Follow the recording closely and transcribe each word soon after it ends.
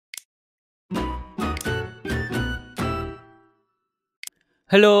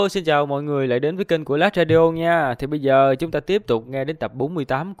Hello, xin chào mọi người lại đến với kênh của Lát Radio nha. Thì bây giờ chúng ta tiếp tục nghe đến tập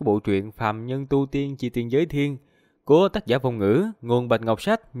 48 của bộ truyện Phàm Nhân Tu Tiên chi Tiên Giới Thiên của tác giả Vong Ngữ, nguồn Bạch Ngọc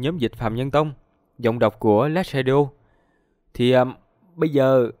Sách, nhóm dịch Phàm Nhân Tông, giọng đọc của Lát Radio. Thì bây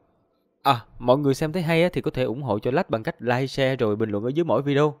giờ mọi người xem thấy hay thì có thể ủng hộ cho Lát bằng cách like, share rồi bình luận ở dưới mỗi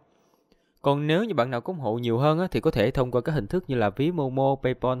video. Còn nếu như bạn nào có ủng hộ nhiều hơn thì có thể thông qua các hình thức như là ví Momo,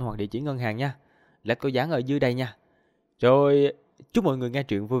 PayPal hoặc địa chỉ ngân hàng nha. Lát có dán ở dưới đây nha. Rồi, chúc mọi người nghe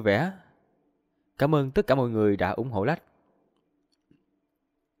truyện vui vẻ. Cảm ơn tất cả mọi người đã ủng hộ Lách.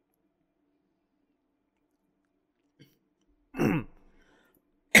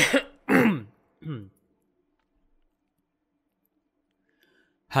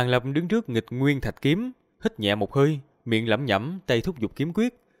 Hàng Lập đứng trước nghịch nguyên thạch kiếm, hít nhẹ một hơi, miệng lẩm nhẩm, tay thúc giục kiếm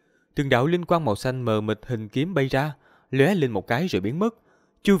quyết. Từng đạo linh quang màu xanh mờ mịt hình kiếm bay ra, lóe lên một cái rồi biến mất,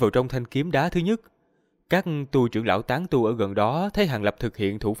 chui vào trong thanh kiếm đá thứ nhất. Các tu trưởng lão tán tu ở gần đó thấy Hàng Lập thực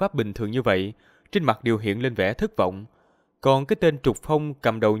hiện thủ pháp bình thường như vậy, trên mặt đều hiện lên vẻ thất vọng. Còn cái tên Trục Phong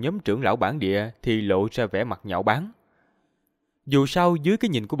cầm đầu nhóm trưởng lão bản địa thì lộ ra vẻ mặt nhạo báng. Dù sao dưới cái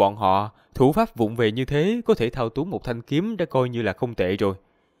nhìn của bọn họ, thủ pháp vụng về như thế có thể thao túng một thanh kiếm đã coi như là không tệ rồi.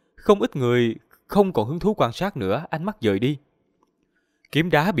 Không ít người không còn hứng thú quan sát nữa, ánh mắt dời đi. Kiếm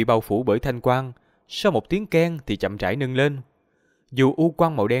đá bị bao phủ bởi thanh quang, sau một tiếng keng thì chậm rãi nâng lên. Dù u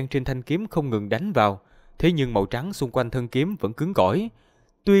quang màu đen trên thanh kiếm không ngừng đánh vào, thế nhưng màu trắng xung quanh thân kiếm vẫn cứng cỏi.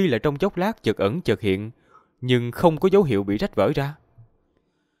 Tuy là trong chốc lát chợt ẩn chợt hiện, nhưng không có dấu hiệu bị rách vỡ ra.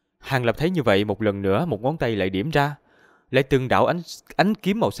 Hàng Lập thấy như vậy, một lần nữa một ngón tay lại điểm ra, lại từng đạo ánh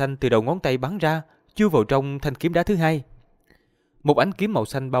kiếm màu xanh từ đầu ngón tay bắn ra, chui vào trong thanh kiếm đá thứ hai. Một ánh kiếm màu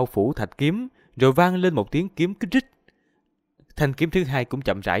xanh bao phủ thạch kiếm, rồi vang lên một tiếng kiếm kích rích. Thanh kiếm thứ hai cũng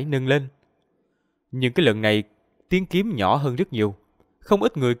chậm rãi nâng lên. Nhưng cái lần này tiếng kiếm nhỏ hơn rất nhiều. Không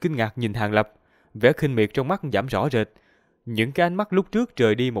ít người kinh ngạc nhìn Hàng Lập, vẻ khinh miệt trong mắt giảm rõ rệt. Những cái ánh mắt lúc trước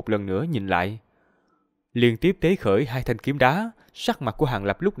rời đi một lần nữa nhìn lại. Liên tiếp tế khởi hai thanh kiếm đá, sắc mặt của Hàng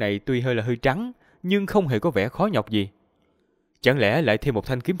Lập lúc này tuy hơi trắng, nhưng không hề có vẻ khó nhọc gì. Chẳng lẽ lại thêm một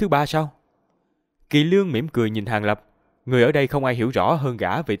thanh kiếm thứ ba sao? Kỳ Lương mỉm cười nhìn Hàng Lập. Người ở đây không ai hiểu rõ hơn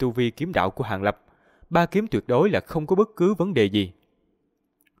gã về tu vi kiếm đạo của Hàng Lập. Ba kiếm tuyệt đối là không có bất cứ vấn đề gì.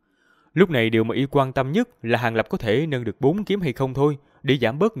 Lúc này điều mà y quan tâm nhất là Hàng Lập có thể nâng được 4 kiếm hay không thôi, để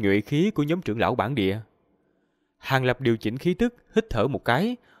giảm bớt nhuệ khí của nhóm trưởng lão bản địa. Hàng Lập điều chỉnh khí tức, hít thở một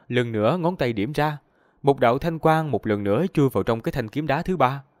cái, lần nữa ngón tay điểm ra, một đạo thanh quang một lần nữa chui vào trong cái thanh kiếm đá thứ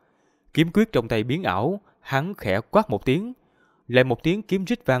ba. Kiếm quyết trong tay biến ảo, hắn khẽ quát một tiếng, lại một tiếng kiếm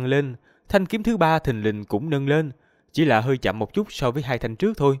rít vang lên, thanh kiếm thứ ba thình lình cũng nâng lên, chỉ là hơi chậm một chút so với hai thanh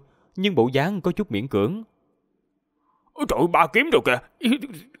trước thôi, nhưng bộ dáng có chút miễn cưỡng. Ôi trời, ba kiếm rồi kìa,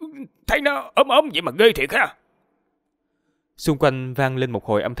 thấy nó ốm ốm vậy mà ghê thiệt ha. Xung quanh vang lên một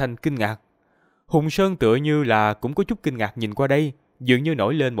hồi âm thanh kinh ngạc. Hùng Sơn tựa như là cũng có chút kinh ngạc nhìn qua đây, dường như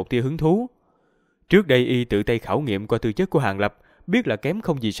nổi lên một tia hứng thú. Trước đây y tự tay khảo nghiệm qua tư chất của Hàng Lập, biết là kém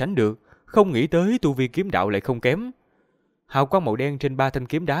không gì sánh được, không nghĩ tới tu vi kiếm đạo lại không kém. Hào quang màu đen trên ba thanh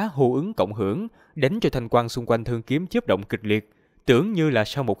kiếm đá hô ứng cộng hưởng, đánh cho thanh quang xung quanh thân kiếm chớp động kịch liệt, tưởng như là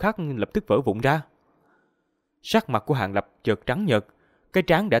sau một khắc lập tức vỡ vụn ra. Sắc mặt của Hàng Lập chợt trắng nhợt, cái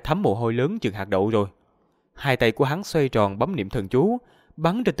trán đã thấm mồ hôi lớn chừng hạt đậu rồi. Hai tay của hắn xoay tròn bấm niệm thần chú,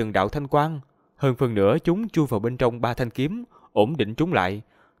 bắn ra từng đạo thanh quang, hơn phần nửa chúng chui vào bên trong ba thanh kiếm, ổn định chúng lại,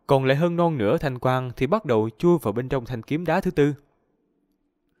 còn lại hơn non nửa thanh quang thì bắt đầu chui vào bên trong thanh kiếm đá thứ tư.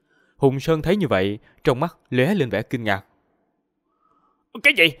 Hùng Sơn thấy như vậy, trong mắt lóe lên vẻ kinh ngạc.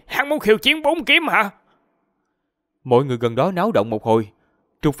 Cái gì? Hắn muốn khiêu chiến 4 kiếm hả? Mọi người gần đó náo động một hồi.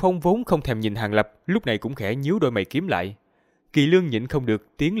 Trục Phong vốn không thèm nhìn Hàng Lập, lúc này cũng khẽ nhíu đôi mày kiếm lại. Kỳ Lương nhịn không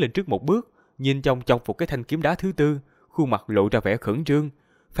được tiến lên trước một bước, nhìn chòng chọc vào cái thanh kiếm đá thứ tư, khuôn mặt lộ ra vẻ khẩn trương,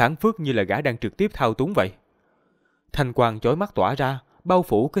 phảng phất như là gã đang trực tiếp thao túng vậy. Thanh quang chói mắt tỏa ra, bao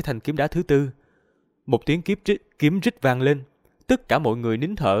phủ cái thanh kiếm đá thứ tư. Một tiếng kiếm rít vang lên, tất cả mọi người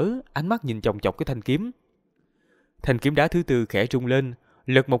nín thở, ánh mắt nhìn chòng chọc cái thanh kiếm. Thanh kiếm đá thứ tư khẽ rung lên,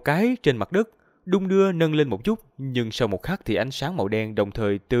 lật một cái trên mặt đất, đung đưa nâng lên một chút, nhưng sau một khắc thì ánh sáng màu đen đồng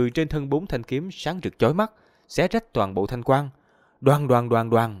thời từ trên thân 4 thanh kiếm sáng rực chói mắt, xé rách toàn bộ thanh quang. Đoan đoan đoan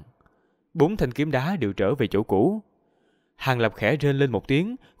đoan, 4 thanh kiếm đá đều trở về chỗ cũ. Hàng Lập khẽ rên lên một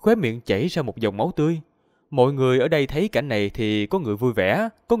tiếng, khóe miệng chảy ra một dòng máu tươi. Mọi người ở đây thấy cảnh này thì có người vui vẻ,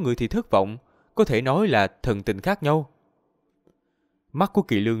 có người thì thất vọng, có thể nói là thần tình khác nhau. Mắt của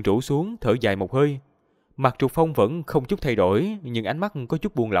Kỳ Lương rũ xuống, thở dài một hơi. Mặt Trục Phong vẫn không chút thay đổi, nhưng ánh mắt có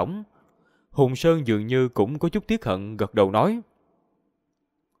chút buông lỏng. Hùng Sơn dường như cũng có chút tiếc hận, gật đầu nói: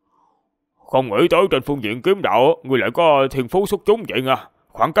 Không nghĩ tới trên phương diện kiếm đạo người lại có thiên phú xuất chúng vậy nha.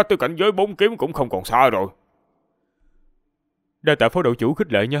 Khoảng cách tới cảnh giới 4 kiếm cũng không còn xa rồi. Đa tạ phó đội chủ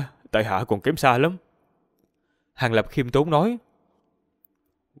khích lệ nha, tại hạ còn kém xa lắm. Hàng Lập khiêm tốn nói: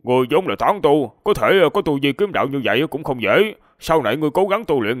 Ngươi vốn là tán tu, có thể có tu vi kiếm đạo như vậy cũng không dễ. Sau này ngươi cố gắng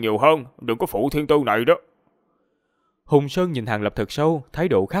tu luyện nhiều hơn, đừng có phụ thiên tư này đó. Hùng Sơn nhìn Hàng Lập thật sâu, thái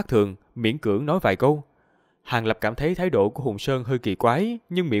độ khác thường, miễn cưỡng nói vài câu. Hàng Lập cảm thấy thái độ của Hùng Sơn hơi kỳ quái,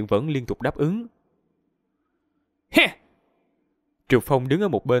 nhưng miệng vẫn liên tục đáp ứng. Trục Phong đứng ở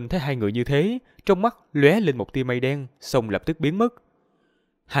một bên thấy hai người như thế, trong mắt lóe lên một tia mây đen, xong lập tức biến mất.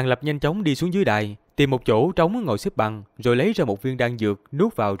 Hàng Lập nhanh chóng đi xuống dưới đài, tìm một chỗ trống ngồi xếp bằng, rồi lấy ra một viên đan dược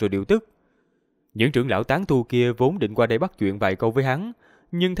nuốt vào rồi điều tức. Những trưởng lão tán tu kia vốn định qua đây bắt chuyện vài câu với hắn,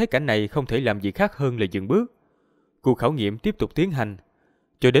 nhưng thấy cảnh này không thể làm gì khác hơn là dừng bước. Cuộc khảo nghiệm tiếp tục tiến hành.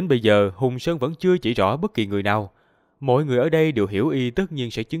 Cho đến bây giờ, Hùng Sơn vẫn chưa chỉ rõ bất kỳ người nào. Mọi người ở đây đều hiểu y tất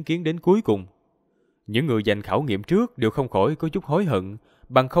nhiên sẽ chứng kiến đến cuối cùng. Những người giành khảo nghiệm trước đều không khỏi có chút hối hận,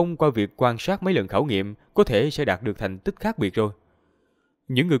 bằng không qua việc quan sát mấy lần khảo nghiệm có thể sẽ đạt được thành tích khác biệt rồi.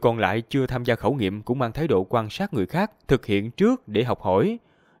 Những người còn lại chưa tham gia khảo nghiệm cũng mang thái độ quan sát người khác thực hiện trước để học hỏi,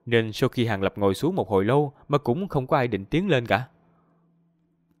 nên sau khi Hàng Lập ngồi xuống một hồi lâu mà cũng không có ai định tiến lên cả.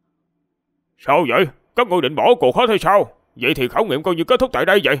 Sao vậy? Các ngươi định bỏ cuộc hết hay sao? Vậy thì khảo nghiệm coi như kết thúc tại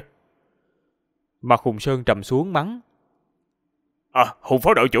đây vậy. Mặt Hùng Sơn trầm xuống mắng. Hùng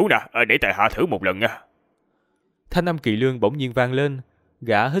phó đội chủ nè, để tại hạ thử một lần nha. Thanh âm Kỳ Lương bỗng nhiên vang lên,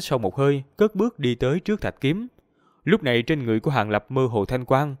 gã hít sâu một hơi, cất bước đi tới trước thạch kiếm. Lúc này trên người của Hàng Lập mơ hồ thanh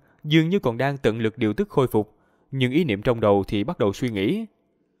quang, dường như còn đang tận lực điều tức khôi phục, nhưng ý niệm trong đầu thì bắt đầu suy nghĩ.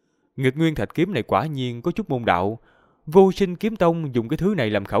 Nghịch nguyên thạch kiếm này quả nhiên có chút môn đạo, Vô Sinh Kiếm Tông dùng cái thứ này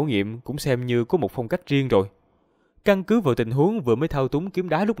làm khảo nghiệm cũng xem như có một phong cách riêng rồi. Căn cứ vào tình huống vừa mới thao túng kiếm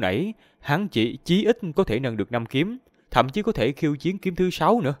đá lúc nãy, hắn chỉ chí ít có thể nâng được 5 kiếm, thậm chí có thể khiêu chiến kiếm thứ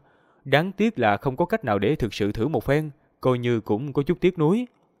 6 nữa. Đáng tiếc là không có cách nào để thực sự thử một phen, coi như cũng có chút tiếc nuối.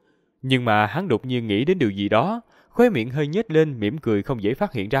 Nhưng mà hắn đột nhiên nghĩ đến điều gì đó, khóe miệng hơi nhếch lên, mỉm cười không dễ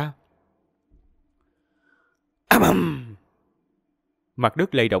phát hiện ra. Mặt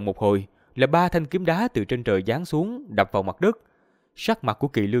đất lay động một hồi, là 3 thanh kiếm đá từ trên trời giáng xuống, đập vào mặt đất. Sắc mặt của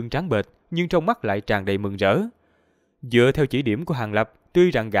Kỳ Lương trắng bệch, nhưng trong mắt lại tràn đầy mừng rỡ. Dựa theo chỉ điểm của Hàng Lập,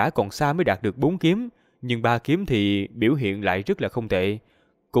 tuy rằng gã còn xa mới đạt được 4 kiếm, nhưng 3 kiếm thì biểu hiện lại rất là không tệ.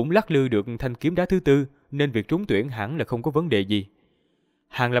 Cũng lắc lư được thanh kiếm đá thứ 4, nên việc trúng tuyển hẳn là không có vấn đề gì.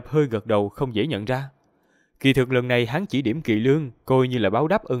 Hàng Lập hơi gật đầu không dễ nhận ra. Kỳ thực lần này hắn chỉ điểm Kỳ Lương, coi như là báo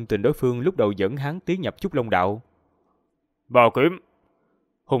đáp ân tình đối phương lúc đầu dẫn hắn tiến nhập Trúc Long Đạo. 3 kiếm.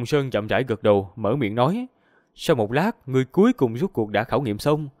 Hùng Sơn chậm rãi gật đầu, mở miệng nói. Sau một lát, người cuối cùng rút cuộc đã khảo nghiệm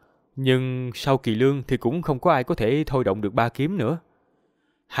xong. Nhưng sau Kỳ Lương thì cũng không có ai có thể thôi động được 3 kiếm nữa.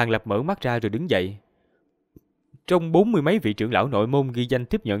 Hàng Lập mở mắt ra rồi đứng dậy. Trong 40 mấy vị trưởng lão nội môn ghi danh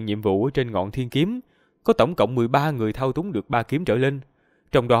tiếp nhận nhiệm vụ ở trên ngọn thiên kiếm, có tổng cộng 13 người thao túng được 3 kiếm trở lên.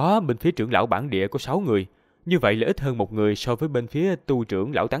 Trong đó bên phía trưởng lão bản địa có 6 người, như vậy là ít hơn một người so với bên phía tu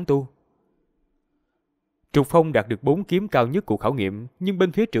trưởng lão tán tu. Trục Phong đạt được 4 kiếm cao nhất của khảo nghiệm, nhưng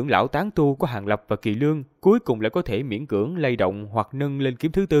bên phía trưởng lão tán tu của Hàng Lập và Kỳ Lương cuối cùng lại có thể miễn cưỡng lay động hoặc nâng lên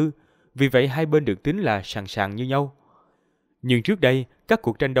kiếm thứ 4, vì vậy hai bên được tính là sàn sàn như nhau. Nhưng trước đây, các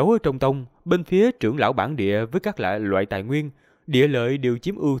cuộc tranh đấu ở trong tông, bên phía trưởng lão bản địa với các loại tài nguyên, địa lợi đều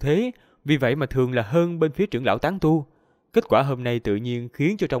chiếm ưu thế, vì vậy mà thường là hơn bên phía trưởng lão tán tu. Kết quả hôm nay tự nhiên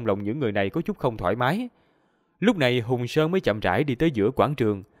khiến cho trong lòng những người này có chút không thoải mái. Lúc này Hùng Sơn mới chậm rãi đi tới giữa quảng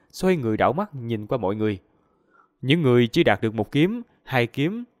trường, xoay người đảo mắt nhìn qua mọi người. Những người chỉ đạt được 1 kiếm, 2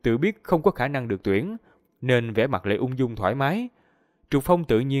 kiếm tự biết không có khả năng được tuyển, nên vẻ mặt lại ung dung thoải mái. Trục Phong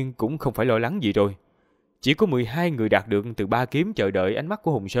tự nhiên cũng không phải lo lắng gì rồi. Chỉ có 12 người đạt được từ 3 kiếm chờ đợi ánh mắt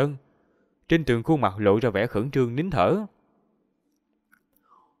của Hùng Sơn. Trên từng khuôn mặt lộ ra vẻ khẩn trương nín thở.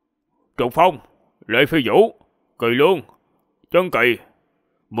 Trục Phong, Lệ Phi Vũ, Kỳ Lương, Chân Kỳ,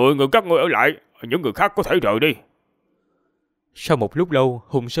 10 người các ngươi ở lại, những người khác có thể rời đi. Sau một lúc lâu,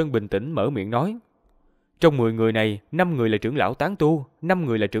 Hùng Sơn bình tĩnh mở miệng nói. Trong 10 người này, 5 người là trưởng lão tán tu, 5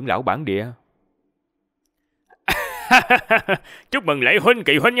 người là trưởng lão bản địa. Chúc mừng Lệ huynh,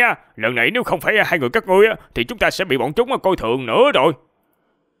 Kỳ huynh nha. Lần này nếu không phải 2 người các ngươi thì chúng ta sẽ bị bọn chúng coi thường nữa rồi.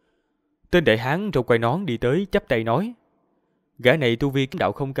 Tên đại hán râu quai nón đi tới chắp tay nói. Gã này tu vi kiếm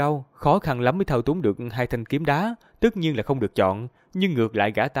đạo không cao, khó khăn lắm mới thao túng được 2 thanh kiếm đá, tất nhiên là không được chọn, nhưng ngược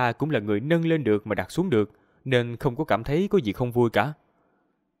lại gã ta cũng là người nâng lên được mà đặt xuống được, nên không có cảm thấy có gì không vui cả.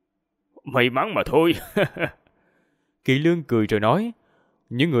 May mắn mà thôi. Kỳ Lương cười rồi nói.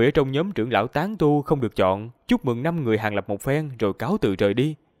 Những người ở trong nhóm trưởng lão tán tu không được chọn, chúc mừng 5 người Hàng Lập một phen rồi cáo từ rời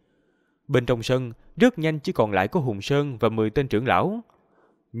đi. Bên trong sân, rất nhanh chỉ còn lại có Hùng Sơn và 10 tên trưởng lão.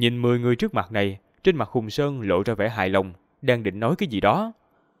 Nhìn 10 người trước mặt này, trên mặt Hùng Sơn lộ ra vẻ hài lòng, đang định nói cái gì đó.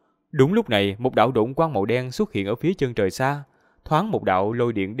 Đúng lúc này, một đạo độn quang màu đen xuất hiện ở phía chân trời xa, thoáng một đạo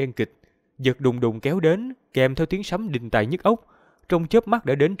lôi điện đen kịch, giật đùng đùng kéo đến, kèm theo tiếng sấm đinh tai nhức óc, trong chớp mắt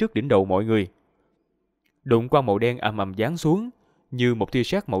đã đến trước đỉnh đầu mọi người. Độn quang màu đen ầm ầm giáng xuống, như một tia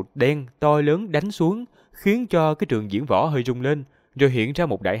sét màu đen to lớn đánh xuống, khiến cho cái trường diễn võ hơi rung lên, rồi hiện ra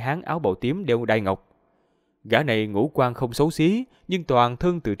một đại hán áo bào tím đeo đai ngọc. Gã này ngũ quan không xấu xí, nhưng toàn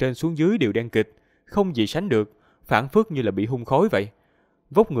thân từ trên xuống dưới đều đen kịt, không gì sánh được, phảng phất như là bị hun khói vậy.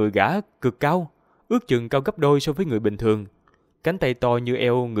 Vóc người gã cực cao, ước chừng cao gấp đôi so với người bình thường. Cánh tay to như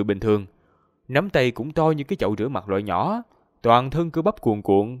eo người bình thường, nắm tay cũng to như cái chậu rửa mặt loại nhỏ, toàn thân cơ bắp cuồn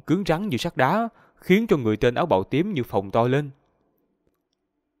cuộn, cứng rắn như sắt đá, khiến cho người tên áo bào tím như phồng to lên.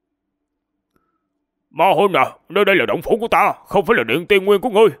 Ma huynh à, nơi đây là động phủ của ta, không phải là điện tiên nguyên của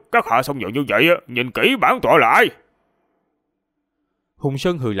ngươi. Các hạ xông vào như vậy, nhìn kỹ bản tọa là ai? Hùng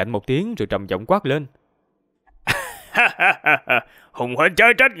Sơn hừ lạnh một tiếng rồi trầm giọng quát lên. Hùng huynh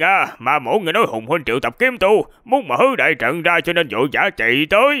chơi trách nha, mà mỗi người nói Hùng huynh triệu tập kiếm tu, muốn mà hư đại trận ra cho nên vội vã chạy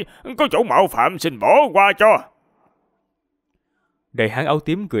tới, có chỗ mạo phạm xin bỏ qua cho. Đại hán áo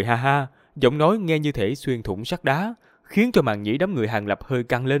tím cười ha ha, giọng nói nghe như thể xuyên thủng sắt đá, khiến cho màn nhĩ đám người Hàng Lập hơi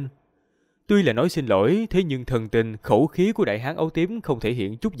căng lên. Tuy là nói xin lỗi, thế nhưng thần tình, khẩu khí của đại hán áo tím không thể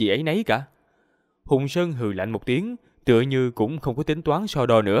hiện chút gì ấy nấy cả. Hùng Sơn hừ lạnh một tiếng, tựa như cũng không có tính toán so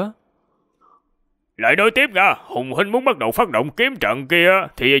đo nữa. Lại nói tiếp nha, Hùng huynh muốn bắt đầu phát động kiếm trận kia,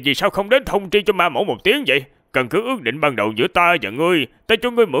 thì vì sao không đến thông tri cho ma mẫu một tiếng vậy? Căn cứ ước định ban đầu giữa ta và ngươi, ta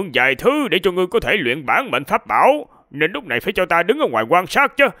cho ngươi mượn vài thứ để cho ngươi có thể luyện bản mệnh pháp bảo, nên lúc này phải cho ta đứng ở ngoài quan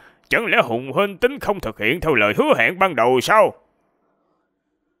sát chứ. Chẳng lẽ Hùng huynh tính không thực hiện theo lời hứa hẹn ban đầu sao?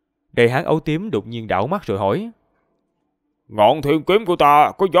 Đại hán áo tím đột nhiên đảo mắt rồi hỏi. Ngọn thiên kiếm của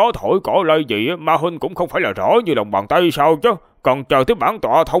ta có gió thổi cỏ lay gì ma huynh cũng không phải là rõ như lòng bàn tay sao chứ, còn chờ tới bản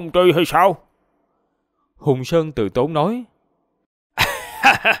tọa thông tri hay sao? Hùng Sơn từ tốn nói.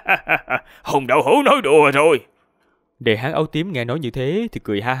 Hùng đạo hữu nói đùa rồi. Đại hán áo tím nghe nói như thế thì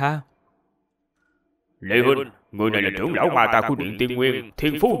cười ha ha. Lê huynh, người này là trưởng lão ma ta của Điện Tiên Nguyên,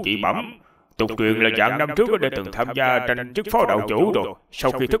 thiên phú dị bẩm. Tục truyền là vạn năm trước đã từng tham gia tranh chức phó đạo chủ rồi.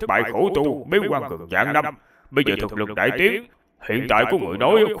 Sau khi thất bại khổ tu, bế quan gần vạn năm, bây giờ thực lực đại tiến. Hiện tại có người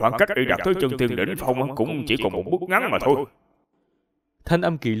nói khoảng cách để đạt tới chân tiên đỉnh phong cũng chỉ còn một bước ngắn mà thôi. Thanh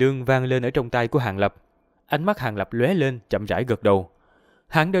âm kỳ lương vang lên ở trong tai của Hàng Lập. Ánh mắt Hàng Lập lóe lên, chậm rãi gật đầu.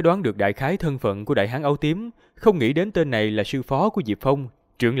 Hắn đã đoán được đại khái thân phận của đại hán áo tím, không nghĩ đến tên này là sư phó của Diệp Phong,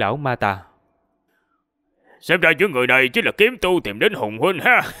 trưởng lão ma tà. Xem ra những người này chính là kiếm tu tìm đến Hùng huynh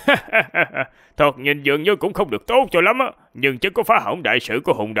ha. Thật nhìn dường như cũng không được tốt cho lắm á, nhưng chắc có phá hỏng đại sự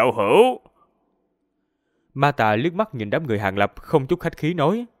của Hùng đạo hữu. Ma tà liếc mắt nhìn đám người Hàng Lập, không chút khách khí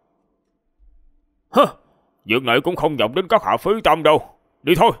nói. Việc này cũng không vọng đến các hạ phí tâm đâu.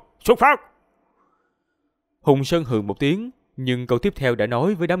 Đi thôi, xuất phát. Hùng Sơn hừ một tiếng, nhưng câu tiếp theo đã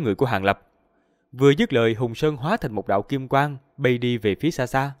nói với đám người của Hàng Lập. Vừa dứt lời, Hùng Sơn hóa thành một đạo kim quang, bay đi về phía xa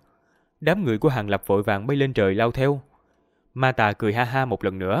xa. Đám người của Hàng Lập vội vàng bay lên trời lao theo. Ma tà cười ha ha một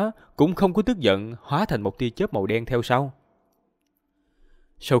lần nữa, cũng không có tức giận, hóa thành một tia chớp màu đen theo sau.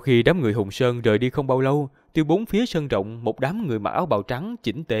 Sau khi đám người Hùng Sơn rời đi không bao lâu, từ bốn phía sân rộng một đám người mặc áo bào trắng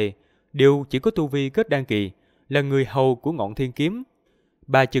chỉnh tề, đều chỉ có tu vi kết đan kỳ, là người hầu của ngọn thiên kiếm.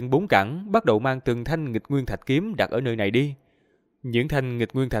 Ba chân bốn cẳng bắt đầu mang từng thanh nghịch nguyên thạch kiếm đặt ở nơi này đi. Những thanh nghịch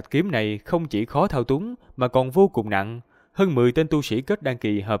nguyên thạch kiếm này không chỉ khó thao túng mà còn vô cùng nặng, hơn 10 tên tu sĩ kết đan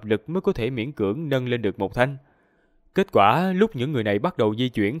kỳ hợp lực mới có thể miễn cưỡng nâng lên được một thanh. Kết quả lúc những người này bắt đầu di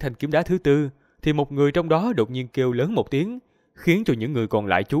chuyển thanh kiếm đá thứ tư, thì một người trong đó đột nhiên kêu lớn một tiếng, khiến cho những người còn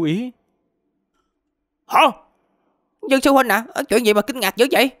lại chú ý. Hả? Dương sư huynh à, chuyện gì mà kinh ngạc dữ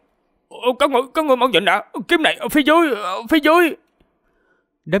vậy? Có người mau nhìn đã, kiếm này ở phía dưới.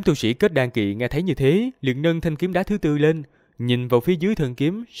 Đám tu sĩ kết đan kỳ nghe thấy như thế, liền nâng thanh kiếm đá thứ tư lên, nhìn vào phía dưới thân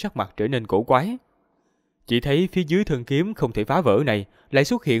kiếm, sắc mặt trở nên cổ quái. Chỉ thấy phía dưới thân kiếm không thể phá vỡ này lại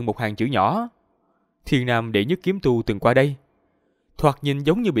xuất hiện một hàng chữ nhỏ: Thiên Nam đệ nhất kiếm tu từng qua đây. Thoạt nhìn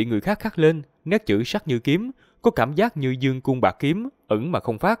giống như bị người khác khắc lên, nét chữ sắc như kiếm, có cảm giác như dương cung bạc kiếm, ẩn mà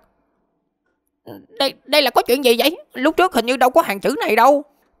không phát. Đây là có chuyện gì vậy? Lúc trước hình như đâu có hàng chữ này đâu.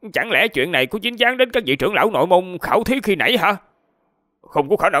 Chẳng lẽ chuyện này có dính dáng đến các vị trưởng lão nội môn khảo thí khi nãy hả? Không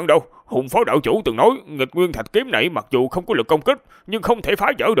có khả năng đâu. Hùng phó đạo chủ từng nói nghịch nguyên thạch kiếm này mặc dù không có lực công kích, nhưng không thể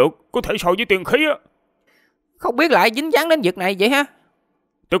phá vỡ được, có thể so với tiên khí á. Không biết lại dính dáng đến việc này vậy ha?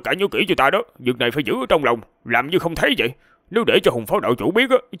 Tất cả nhớ kỹ cho ta đó, việc này phải giữ ở trong lòng, làm như không thấy vậy. Nếu để cho Hùng phó đạo chủ biết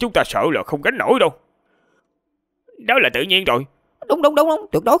á, chúng ta sợ là không gánh nổi đâu. Đó là tự nhiên rồi. Đúng,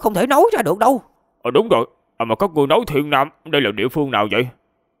 tuyệt đối không thể nói ra được đâu. Đúng rồi, mà các ngươi nói Thiên Nam, đây là địa phương nào vậy?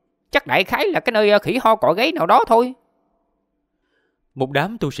 Chắc đại khái là cái nơi khỉ ho cọ gáy nào đó thôi. Một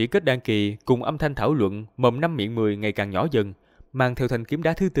đám tu sĩ kết đan kỳ cùng âm thanh thảo luận, mồm năm miệng mười ngày càng nhỏ dần, mang theo thanh kiếm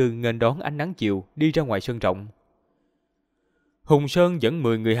đá thứ tư nghênh đón ánh nắng chiều đi ra ngoài sân rộng. Hùng Sơn dẫn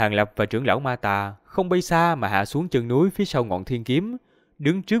 10 người Hàng Lập và trưởng lão ma tà không bay xa mà hạ xuống chân núi phía sau ngọn thiên kiếm,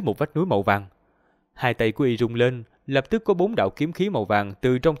 đứng trước một vách núi màu vàng. Hai tay của y rung lên, lập tức có 4 đạo kiếm khí màu vàng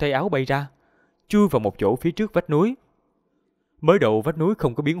từ trong tay áo bay ra, chui vào một chỗ phía trước vách núi. Mới đầu vách núi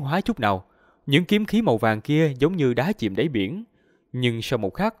không có biến hóa chút nào, những kiếm khí màu vàng kia giống như đá chìm đáy biển, nhưng sau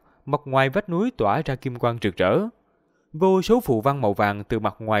một khắc, mặt ngoài vách núi tỏa ra kim quang rực rỡ. Vô số phù văn màu vàng từ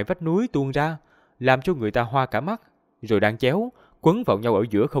mặt ngoài vách núi tuôn ra, làm cho người ta hoa cả mắt, rồi đan chéo, quấn vào nhau ở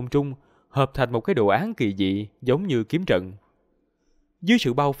giữa không trung, hợp thành một cái đồ án kỳ dị giống như kiếm trận. Dưới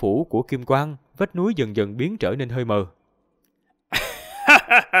sự bao phủ của kim quang, vách núi dần dần biến trở nên hơi mờ.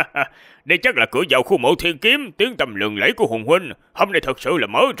 Đây chắc là cửa vào khu mộ thiên kiếm, tiếng tầm lừng lẫy của Hùng huynh, hôm nay thật sự là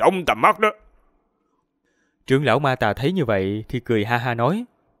mở rộng tầm mắt đó. Trưởng lão Ma Tà thấy như vậy thì cười ha ha nói.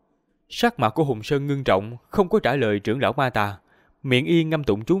 Sắc mặt của Hùng Sơn ngưng trọng, không có trả lời trưởng lão Ma Tà, miệng y ngâm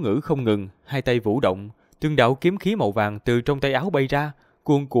tụng chú ngữ không ngừng, hai tay vũ động, từng đạo kiếm khí màu vàng từ trong tay áo bay ra,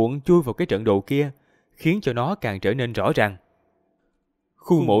 cuồn cuộn chui vào cái trận đồ kia, khiến cho nó càng trở nên rõ ràng.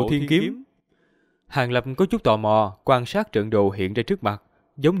 Khu mộ thiên kiếm. Hàng Lập có chút tò mò quan sát trận đồ hiện ra trước mặt,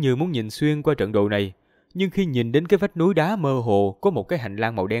 giống như muốn nhìn xuyên qua trận đồ này, nhưng khi nhìn đến cái vách núi đá mơ hồ có một cái hành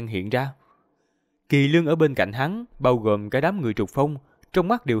lang màu đen hiện ra. Kỳ Lương ở bên cạnh hắn, bao gồm cả đám người trục phong, trong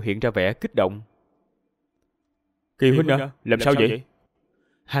mắt đều hiện ra vẻ kích động. Kỳ huynh à, làm sao vậy?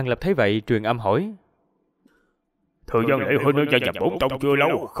 Hàng Lập thấy vậy truyền âm hỏi. Thời gian lễ huynh gia nhập bổn tông chưa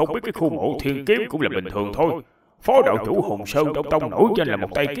lâu, không biết cái khu mộ thiên kiếm cũng là bình thường thôi. Phó đạo chủ Hùng Sơn trong tông nổi danh là một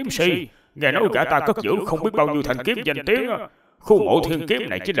tay kiếm si, nghe nói gã ta cất giữ không biết bao nhiêu thanh kiếm danh tiếng. Khu mộ thiên kiếm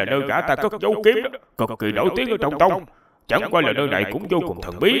này chính là nơi gã ta cất giấu kiếm, cực kỳ nổi tiếng ở trong tông. Chẳng qua là nơi này cũng vô cùng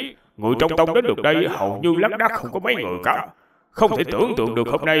thần bí, người trong tông đến được đây hầu như lác đác không có mấy người cả. Không thể tưởng tượng được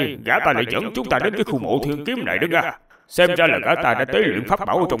hôm nay gã ta lại dẫn chúng ta đến cái khu mộ thiên kiếm này đó nha. Xem ra là gã ta đã tế luyện pháp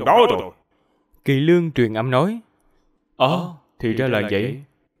bảo ở trong đó rồi. Kỳ Lương truyền âm nói. Thì ra là vậy.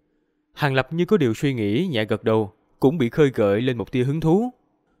 Hàng Lập như có điều suy nghĩ, nhẹ gật đầu, cũng bị khơi gợi lên một tia hứng thú.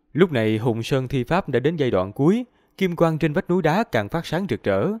 Lúc này Hùng Sơn thi pháp đã đến giai đoạn cuối, kim quang trên vách núi đá càng phát sáng rực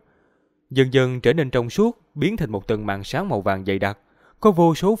rỡ, dần dần trở nên trong suốt, biến thành một tầng màn sáng màu vàng dày đặc, có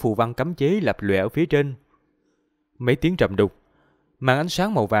vô số phù văn cấm chế lập lòe ở phía trên. Mấy tiếng trầm đục, màn ánh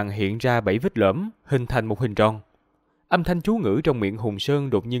sáng màu vàng hiện ra 7 vết lõm, hình thành một hình tròn. Âm thanh chú ngữ trong miệng Hùng Sơn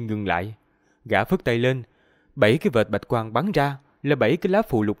đột nhiên ngừng lại. Gã phất tay lên, 7 cái vệt bạch quang bắn ra, là 7 cái lá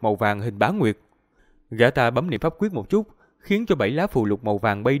phù lục màu vàng hình bán nguyệt. Gã ta bấm niệm pháp quyết một chút, khiến cho 7 lá phù lục màu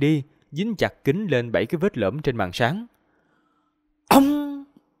vàng bay đi, dính chặt kín lên 7 cái vết lõm trên màn sáng. Ông!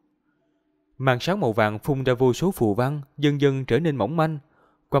 Màn sáng màu vàng phun ra vô số phù văn, dần dần trở nên mỏng manh.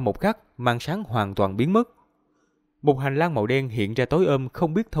 Qua một khắc, màn sáng hoàn toàn biến mất. Một hành lang màu đen hiện ra tối ôm,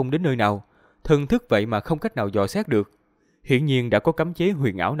 không biết thông đến nơi nào. Thần thức vậy mà không cách nào dò xét được. Hiển nhiên đã có cấm chế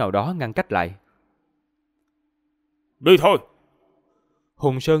huyền ảo nào đó ngăn cách lại. Đi thôi!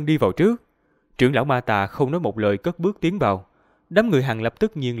 Hùng Sơn đi vào trước. Trưởng lão Ma Tà không nói một lời cất bước tiến vào. Đám người Hàng Lập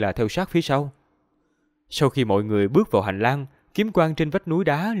tất nhiên là theo sát phía sau. Sau khi mọi người bước vào hành lang, kiếm quang trên vách núi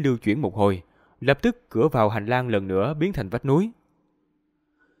đá lưu chuyển một hồi, lập tức cửa vào hành lang lần nữa biến thành vách núi.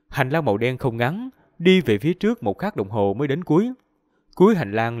 Hành lang màu đen không ngắn, đi về phía trước một khắc đồng hồ mới đến cuối. Cuối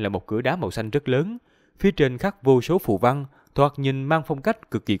hành lang là một cửa đá màu xanh rất lớn, phía trên khắc vô số phù văn, thoạt nhìn mang phong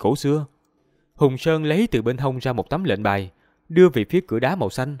cách cực kỳ cổ xưa. Hùng Sơn lấy từ bên hông ra một tấm lệnh bài, đưa về phía cửa đá màu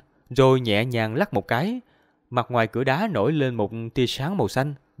xanh, rồi nhẹ nhàng lắc một cái. Mặt ngoài cửa đá nổi lên một tia sáng màu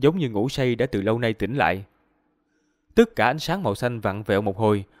xanh, giống như ngủ say đã từ lâu nay tỉnh lại. Tất cả ánh sáng màu xanh vặn vẹo một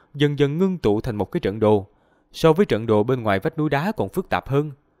hồi, dần dần ngưng tụ thành một cái trận đồ. So với trận đồ bên ngoài vách núi đá còn phức tạp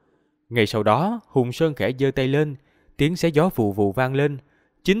hơn. Ngay sau đó, Hùng Sơn khẽ giơ tay lên, tiếng xé gió vù vù vang lên.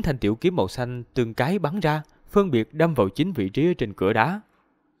 9 thanh tiểu kiếm màu xanh từng cái bắn ra, phân biệt đâm vào 9 vị trí ở trên cửa đá.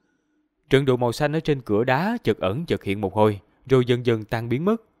 Trận đồ màu xanh ở trên cửa đá chợt ẩn chợt hiện một hồi, rồi dần dần tan biến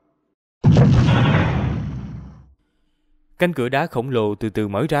mất. Cánh cửa đá khổng lồ từ từ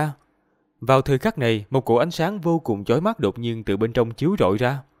mở ra. Vào thời khắc này, một cỗ ánh sáng vô cùng chói mắt đột nhiên từ bên trong chiếu rọi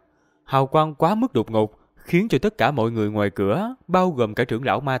ra. Hào quang quá mức đột ngột, khiến cho tất cả mọi người ngoài cửa, bao gồm cả trưởng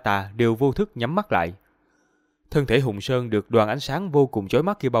lão Ma Tà, đều vô thức nhắm mắt lại. Thân thể Hùng Sơn được đoàn ánh sáng vô cùng chói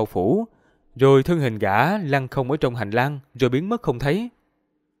mắt kia bao phủ, rồi thân hình gã lăn không ở trong hành lang, rồi biến mất không thấy.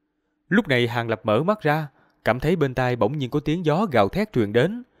 Lúc này Hàng Lập mở mắt ra, cảm thấy bên tai bỗng nhiên có tiếng gió gào thét truyền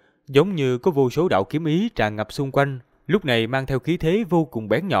đến, giống như có vô số đạo kiếm ý tràn ngập xung quanh, lúc này mang theo khí thế vô cùng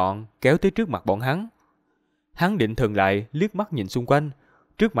bén nhọn, kéo tới trước mặt bọn hắn. Hắn định thần lại, liếc mắt nhìn xung quanh.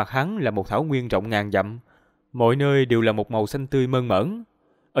 Trước mặt hắn là một thảo nguyên rộng ngàn dặm, mọi nơi đều là một màu xanh tươi mơn mởn.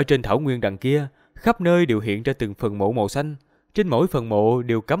 Ở trên thảo nguyên đằng kia, khắp nơi đều hiện ra từng phần mộ màu xanh, trên mỗi phần mộ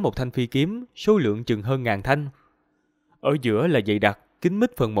đều cắm một thanh phi kiếm, số lượng chừng hơn 1000 thanh. Ở giữa là dày đặc, kín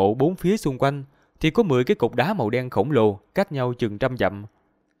mít phần mộ bốn phía xung quanh, thì có 10 cái cột đá màu đen khổng lồ, cách nhau chừng 100 dặm.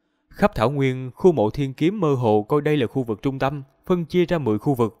 Khắp thảo nguyên, khu mộ thiên kiếm mơ hồ coi đây là khu vực trung tâm, phân chia ra 10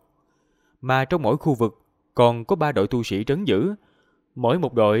 khu vực. Mà trong mỗi khu vực, còn có 3 đội tu sĩ trấn giữ. Mỗi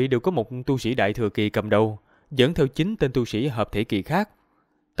một đội đều có một tu sĩ đại thừa kỳ cầm đầu, dẫn theo 9 tên tu sĩ hợp thể kỳ khác.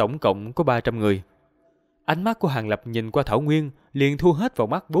 Tổng cộng có 300 người. Ánh mắt của Hàng Lập nhìn qua thảo nguyên liền thu hết vào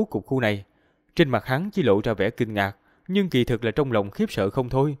mắt bố cục khu này. Trên mặt hắn chỉ lộ ra vẻ kinh ngạc, nhưng kỳ thực là trong lòng khiếp sợ không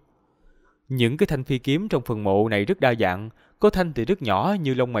thôi. Những cái thanh phi kiếm trong phần mộ này rất đa dạng, có thanh thì rất nhỏ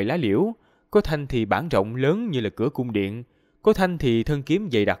như lông mày lá liễu, có thanh thì bản rộng lớn như là cửa cung điện, có thanh thì thân kiếm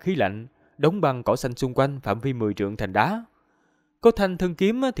dày đặc khí lạnh, đóng băng cỏ xanh xung quanh phạm vi 10 trượng thành đá. Có thanh thân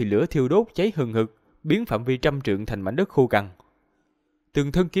kiếm thì lửa thiêu đốt cháy hừng hực, biến phạm vi 100 trượng thành mảnh đất khô cằn.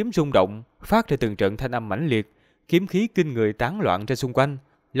 Từng thân kiếm rung động, phát ra từng trận thanh âm mãnh liệt, kiếm khí kinh người tán loạn ra xung quanh,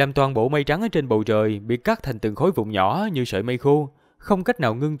 làm toàn bộ mây trắng ở trên bầu trời bị cắt thành từng khối vụn nhỏ như sợi mây khô, không cách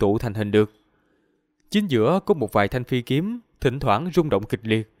nào ngưng tụ thành hình được. Chính giữa có một vài thanh phi kiếm, thỉnh thoảng rung động kịch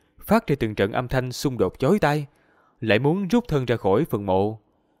liệt, phát ra từng trận âm thanh xung đột chói tai, lại muốn rút thân ra khỏi phần mộ.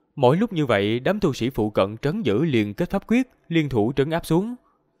 Mỗi lúc như vậy, đám tu sĩ phụ cận trấn giữ liền kết pháp quyết, liên thủ trấn áp xuống.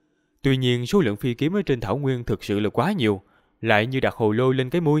 Tuy nhiên, số lượng phi kiếm ở trên thảo nguyên thực sự là quá nhiều, lại như đặt hồ lô lên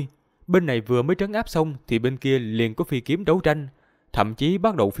cái mui. Bên này vừa mới trấn áp xong thì bên kia liền có phi kiếm đấu tranh, thậm chí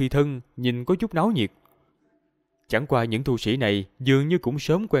bắt đầu phi thân, nhìn có chút náo nhiệt. Chẳng qua những tu sĩ này dường như cũng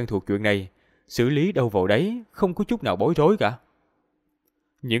sớm quen thuộc chuyện này, xử lý đâu vào đấy, không có chút nào bối rối cả.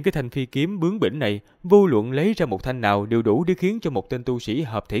 Những cái thanh phi kiếm bướng bỉnh này, vô luận lấy ra một thanh nào đều đủ để khiến cho một tên tu sĩ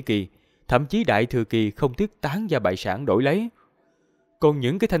hợp thể kỳ, thậm chí đại thừa kỳ không tiếc tán gia bại sản đổi lấy. Còn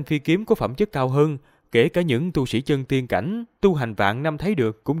những cái thanh phi kiếm có phẩm chất cao hơn, kể cả những tu sĩ chân tiên cảnh, tu hành vạn năm thấy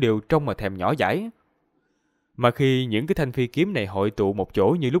được cũng đều trông mà thèm nhỏ dãi. Mà khi những cái thanh phi kiếm này hội tụ một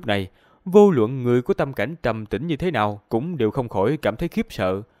chỗ như lúc này, vô luận người có tâm cảnh trầm tĩnh như thế nào cũng đều không khỏi cảm thấy khiếp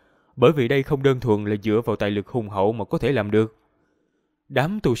sợ, bởi vì đây không đơn thuần là dựa vào tài lực hùng hậu mà có thể làm được.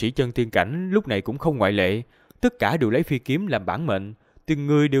 Đám tu sĩ chân tiên cảnh lúc này cũng không ngoại lệ, tất cả đều lấy phi kiếm làm bản mệnh, từng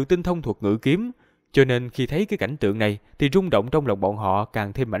người đều tinh thông thuật ngự kiếm, cho nên khi thấy cái cảnh tượng này thì rung động trong lòng bọn họ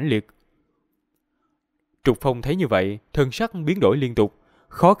càng thêm mãnh liệt. Trục Phong thấy như vậy, thân sắc biến đổi liên tục,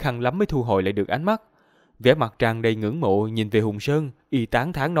 khó khăn lắm mới thu hồi lại được ánh mắt. Vẻ mặt tràn đầy ngưỡng mộ nhìn về Hùng Sơn, y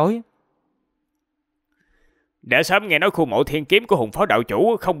tán thán nói: Đã sớm nghe nói khu mộ thiên kiếm của Hùng phó đạo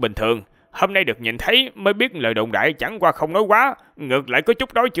chủ không bình thường, hôm nay được nhìn thấy mới biết lời đồn đại chẳng qua không nói quá, ngược lại có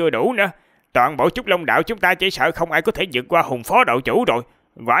chút nói chưa đủ nữa. Toàn bộ Trúc Long đạo chúng ta chỉ sợ không ai có thể vượt qua Hùng phó đạo chủ rồi,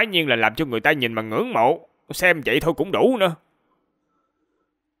 quả nhiên là làm cho người ta nhìn mà ngưỡng mộ, xem vậy thôi cũng đủ nữa.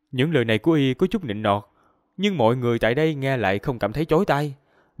 Những lời này của y có chút nịnh nọt, nhưng mọi người tại đây nghe lại không cảm thấy chói tai,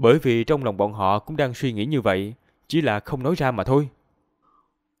 bởi vì trong lòng bọn họ cũng đang suy nghĩ như vậy, chỉ là không nói ra mà thôi.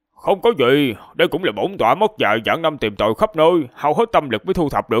 Không có gì, đây cũng là bổn tọa mất vài vạn năm tìm tòi khắp nơi, hao hết tâm lực mới thu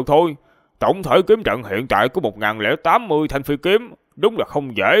thập được thôi. Tổng thể kiếm trận hiện tại có 1080 thanh phi kiếm, đúng là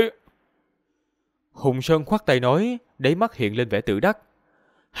không dễ. Hùng Sơn khoát tay nói, đáy mắt hiện lên vẻ tự đắc.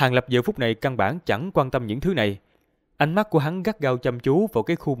 Hàng Lập giờ phút này căn bản chẳng quan tâm những thứ này. Ánh mắt của hắn gắt gao chăm chú vào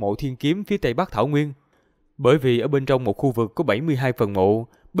cái khu mộ thiên kiếm phía tây bắc thảo nguyên. Bởi vì ở bên trong một khu vực có 72 phần mộ,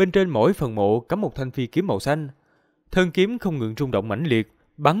 bên trên mỗi phần mộ cắm một thanh phi kiếm màu xanh. Thân kiếm không ngừng rung động mãnh liệt,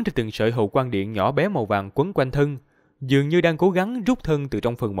 bắn ra từng sợi hầu quang điện nhỏ bé màu vàng quấn quanh thân, dường như đang cố gắng rút thân từ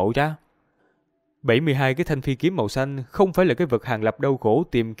trong phần mộ ra. 72 cái thanh phi kiếm màu xanh không phải là cái vật Hàng Lập đau khổ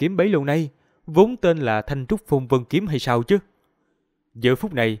tìm kiếm bấy lâu nay, vốn tên là Thanh Trúc Phong Vân kiếm hay sao chứ? Giờ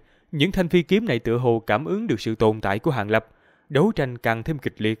phút này, những thanh phi kiếm này tựa hồ cảm ứng được sự tồn tại của Hàng Lập, đấu tranh càng thêm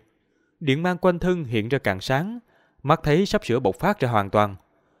kịch liệt. Điện mang quanh thân hiện ra càng sáng, mắt thấy sắp sửa bộc phát ra hoàn toàn.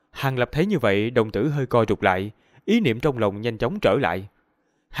 Hàng Lập thấy như vậy, đồng tử hơi co rụt lại, ý niệm trong lòng nhanh chóng trở lại.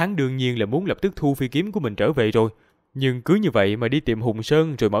 Hắn đương nhiên là muốn lập tức thu phi kiếm của mình trở về rồi, nhưng cứ như vậy mà đi tìm Hùng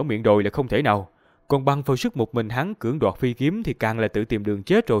Sơn rồi mở miệng đòi là không thể nào. Còn bằng vào sức một mình hắn cưỡng đoạt phi kiếm thì càng là tự tìm đường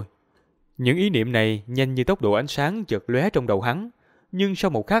chết rồi. Những ý niệm này nhanh như tốc độ ánh sáng chợt lóe trong đầu hắn, nhưng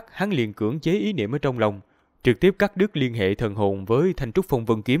sau một khắc hắn liền cưỡng chế ý niệm ở trong lòng, trực tiếp cắt đứt liên hệ thần hồn với Thanh Trúc Phong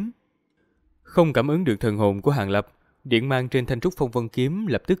Vân kiếm. Không cảm ứng được thần hồn của Hàng Lập, điện mang trên Thanh Trúc Phong Vân kiếm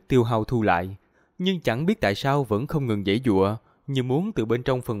lập tức tiêu hao thu lại, nhưng chẳng biết tại sao vẫn không ngừng giãy giụa, như muốn từ bên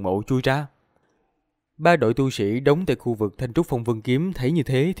trong phần mộ chui ra. Ba đội tu sĩ đóng tại khu vực Thanh Trúc Phong Vân kiếm thấy như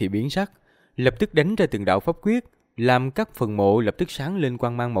thế thì biến sắc, lập tức đánh ra từng đạo pháp quyết, làm các phần mộ lập tức sáng lên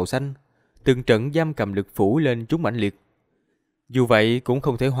quang mang màu xanh, từng trận giam cầm lực phủ lên chúng mãnh liệt. Dù vậy cũng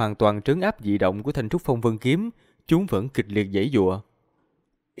không thể hoàn toàn trấn áp dị động của Thanh Trúc Phong Vân kiếm, chúng vẫn kịch liệt giãy giụa.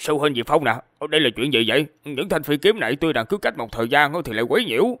 Sư huynh Diệp Phong nè, đây là chuyện gì vậy? Những thanh phi kiếm này tuy rằng cứ cách một thời gian thì lại quấy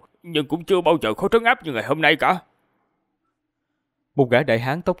nhiễu, nhưng cũng chưa bao giờ khó trấn áp như ngày hôm nay cả. Một gã đại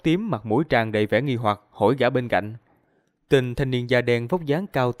hán tóc tím mặt mũi tràn đầy vẻ nghi hoặc hỏi gã bên cạnh. Tên thanh niên da đen vóc dáng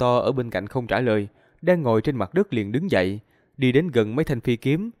cao to ở bên cạnh không trả lời, đang ngồi trên mặt đất liền đứng dậy, đi đến gần mấy thanh phi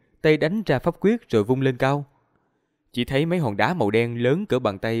kiếm, tay đánh ra pháp quyết rồi vung lên cao. Chỉ thấy mấy hòn đá màu đen lớn cỡ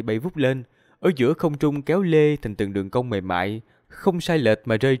bàn tay bay vút lên, ở giữa không trung kéo lê thành từng đường cong mềm mại, không sai lệch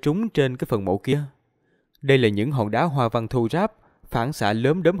mà rơi trúng trên cái phần mộ kia. Đây là những hòn đá hoa văn thô ráp, phản xạ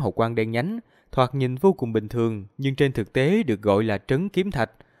lốm đốm hào quang đen nhánh, thoạt nhìn vô cùng bình thường, nhưng trên thực tế được gọi là trấn kiếm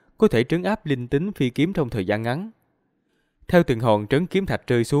thạch, có thể trấn áp linh tính phi kiếm trong thời gian ngắn. Theo từng hòn trấn kiếm thạch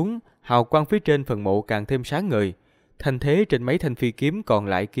rơi xuống, hào quang phía trên phần mộ càng thêm sáng ngời. Thanh thế trên mấy thanh phi kiếm còn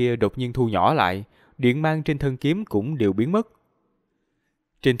lại kia đột nhiên thu nhỏ lại, điện mang trên thân kiếm cũng đều biến mất.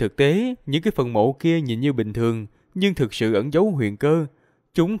 Trên thực tế, những cái phần mộ kia nhìn như bình thường, nhưng thực sự ẩn giấu huyền cơ.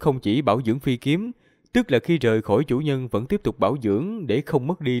 Chúng không chỉ bảo dưỡng phi kiếm, tức là khi rời khỏi chủ nhân vẫn tiếp tục bảo dưỡng để không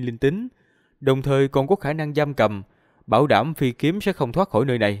mất đi linh tính, đồng thời còn có khả năng giam cầm, bảo đảm phi kiếm sẽ không thoát khỏi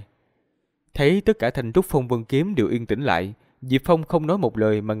nơi này. Thấy tất cả thanh trúc phong vân kiếm đều yên tĩnh lại, Diệp Phong không nói một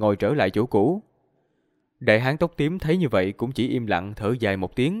lời mà ngồi trở lại chỗ cũ. Đại hán tóc tím thấy như vậy cũng chỉ im lặng thở dài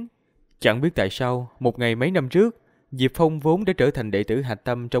một tiếng. Chẳng biết tại sao, một ngày mấy năm trước, Diệp Phong vốn đã trở thành đệ tử hạch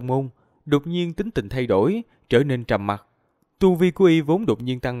tâm trong môn, đột nhiên tính tình thay đổi, trở nên trầm mặc. Tu vi của y vốn đột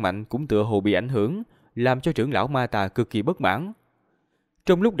nhiên tăng mạnh cũng tựa hồ bị ảnh hưởng, làm cho trưởng lão ma tà cực kỳ bất mãn.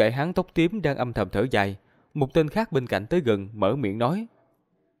 Trong lúc đại hán tóc tím đang âm thầm thở dài, một tên khác bên cạnh tới gần mở miệng nói: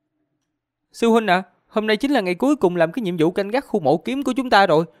 Sư huynh à, hôm nay chính là ngày cuối cùng làm cái nhiệm vụ canh gác khu mộ kiếm của chúng ta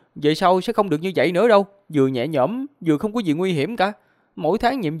rồi. Về sau sẽ không được như vậy nữa đâu. Vừa nhẹ nhõm, vừa không có gì nguy hiểm cả. Mỗi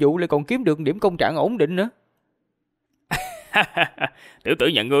tháng nhiệm vụ lại còn kiếm được điểm công trạng ổn định nữa. Tiểu tử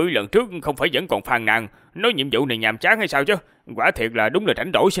nhà ngươi lần trước không phải vẫn còn phàn nàn nói nhiệm vụ này nhàm chán hay sao chứ? Quả thiệt là đúng là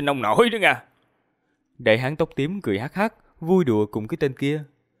rảnh rỗi sinh nông nổi đó nha. Đại hán tóc tím cười hắc hắc, vui đùa cùng cái tên kia.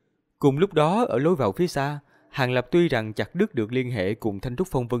 Cùng lúc đó ở lối vào phía xa, Hàng Lập tuy rằng chặt đứt được liên hệ cùng Thanh Trúc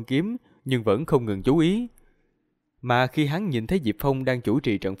Phong Vân Kiếm, nhưng vẫn không ngừng chú ý. Mà khi hắn nhìn thấy Diệp Phong đang chủ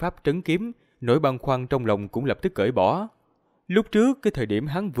trì trận pháp trấn kiếm, nỗi băn khoăn trong lòng cũng lập tức cởi bỏ. Lúc trước, cái thời điểm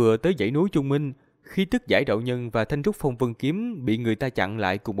hắn vừa tới dãy núi Trung Minh, khí tức giải đạo nhân và Thanh Trúc Phong Vân Kiếm bị người ta chặn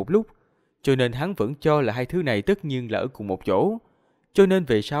lại cùng một lúc, cho nên hắn vẫn cho là hai thứ này tất nhiên là ở cùng một chỗ. Cho nên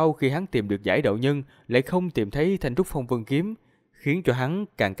về sau khi hắn tìm được giải đạo nhân lại không tìm thấy Thanh Trúc Phong Vân Kiếm, khiến cho hắn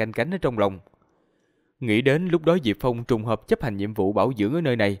càng canh cánh ở trong lòng. Nghĩ đến lúc đó Diệp Phong trùng hợp chấp hành nhiệm vụ bảo dưỡng ở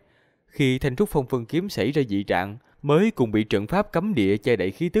nơi này, khi Thanh Trúc Phong Vân Kiếm xảy ra dị trạng, mới cùng bị trận pháp cấm địa che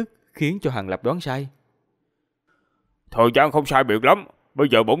đậy khí tức, khiến cho Hàng Lập đoán sai. Thời gian không sai biệt lắm, bây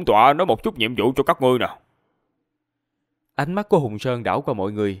giờ bổn tọa nói một chút nhiệm vụ cho các ngươi nè. Ánh mắt của Hùng Sơn đảo qua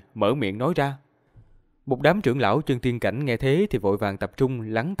mọi người, mở miệng nói ra. Một đám trưởng lão chân tiên cảnh nghe thế thì vội vàng tập trung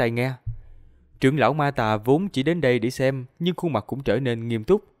lắng tai nghe. Trưởng lão ma tà vốn chỉ đến đây để xem, nhưng khuôn mặt cũng trở nên nghiêm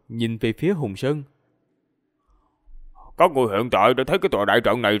túc, nhìn về phía Hùng Sơn. Các người hiện tại đã thấy cái tòa đại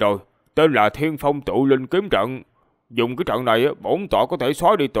trận này rồi, tên là Thiên Phong Tụ Linh Kiếm Trận. Dùng cái trận này, bổn tọa có thể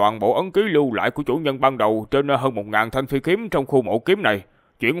xóa đi toàn bộ ấn ký lưu lại của chủ nhân ban đầu trên hơn 1000 thanh phi kiếm trong khu mộ kiếm này,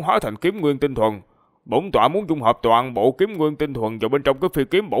 chuyển hóa thành kiếm nguyên tinh thuần. Bổn tọa muốn dung hợp toàn bộ kiếm nguyên tinh thuần vào bên trong cái phi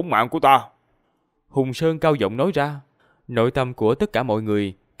kiếm bổn mạng của ta. Hùng Sơn cao giọng nói ra. Nội tâm của tất cả mọi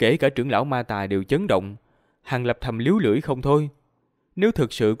người, kể cả trưởng lão ma tà đều chấn động. Hàng Lập thầm líu lưỡi không thôi. Nếu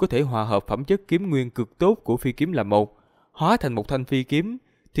thực sự có thể hòa hợp phẩm chất kiếm nguyên cực tốt của phi kiếm làm một, hóa thành một thanh phi kiếm,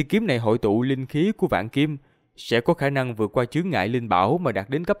 thì kiếm này hội tụ linh khí của vạn kim, sẽ có khả năng vượt qua chướng ngại linh bảo mà đạt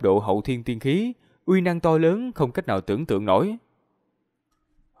đến cấp độ hậu thiên tiên khí, uy năng to lớn không cách nào tưởng tượng nổi.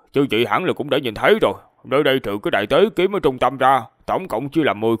 Chư vị hẳn là cũng đã nhìn thấy rồi, nơi đây trừ cái đại tế kiếm ở trung tâm ra, tổng cộng chia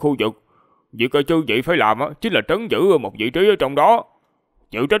làm 10 khu vực. Việc chư vị phải làm chính là trấn giữ một vị trí ở trong đó,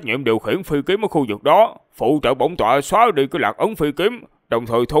 chịu trách nhiệm điều khiển phi kiếm ở khu vực đó, phụ trợ bổn tọa xóa đi cái lạc ấn phi kiếm, đồng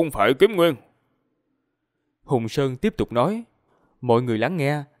thời thôn phệ kiếm nguyên. Hùng Sơn tiếp tục nói. Mọi người lắng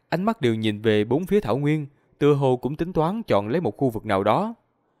nghe, ánh mắt đều nhìn về bốn phía thảo nguyên, tựa hồ cũng tính toán chọn lấy một khu vực nào đó.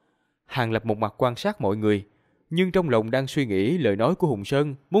 Hàng Lập một mặt quan sát mọi người, nhưng trong lòng đang suy nghĩ lời nói của Hùng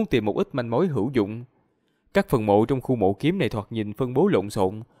Sơn, muốn tìm một ít manh mối hữu dụng. Các phần mộ trong khu mộ kiếm này thoạt nhìn phân bố lộn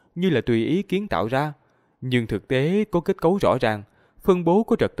xộn, như là tùy ý kiến tạo ra, nhưng thực tế có kết cấu rõ ràng, phân bố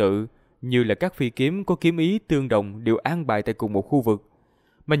có trật tự, như là các phi kiếm có kiếm ý tương đồng đều an bài tại cùng một khu vực,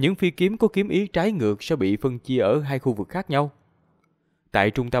 mà những phi kiếm có kiếm ý trái ngược sẽ bị phân chia ở hai khu vực khác nhau.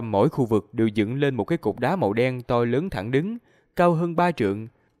 Tại trung tâm mỗi khu vực đều dựng lên một cái cột đá màu đen to lớn thẳng đứng, cao hơn 3 trượng,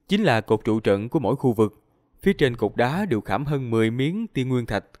 chính là cột trụ trận của mỗi khu vực. Phía trên cột đá đều khảm hơn 10 miếng tiên nguyên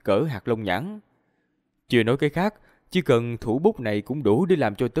thạch cỡ hạt lông nhãn. Chưa nói cái khác, chỉ cần thủ bút này cũng đủ để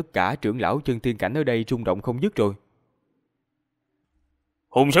làm cho tất cả trưởng lão chân tiên cảnh ở đây rung động không dứt rồi.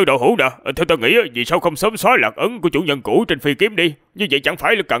 Hùng sư đạo hữu nè, theo ta nghĩ vì sao không sớm xóa lạc ấn của chủ nhân cũ trên phi kiếm đi, như vậy chẳng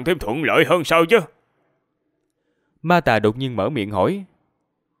phải là càng thêm thuận lợi hơn sao chứ? Ma tà đột nhiên mở miệng hỏi.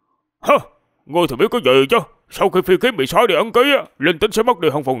 Hơ, ngươi thì biết có gì chứ? Sau khi phi kiếm bị xóa đi ấn ký, linh tính sẽ mất đi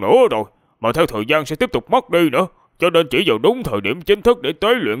hơn phần nữa rồi, mà theo thời gian sẽ tiếp tục mất đi nữa, cho nên chỉ vào đúng thời điểm chính thức để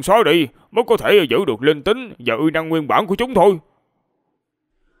tế luyện xóa đi mới có thể giữ được linh tính và uy năng nguyên bản của chúng thôi.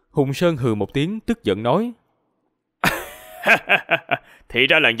 Hùng Sơn hừ một tiếng tức giận nói. Thì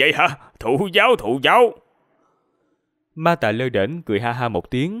ra là vậy hả? Thụ giáo, thụ giáo. Ma Tà lơ đễnh cười ha ha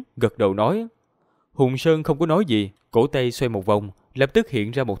một tiếng, gật đầu nói. Hùng Sơn không có nói gì, cổ tay xoay một vòng, lập tức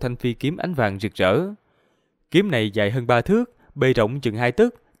hiện ra một thanh phi kiếm ánh vàng rực rỡ. Kiếm này dài hơn 3 thước, bề rộng chừng 2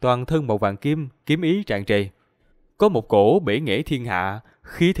 tấc, toàn thân màu vàng kim, kiếm ý tràn trề. Có một cổ bể nghệ thiên hạ,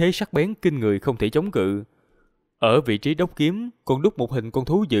 khí thế sắc bén kinh người không thể chống cự. Ở vị trí đốc kiếm còn đúc một hình con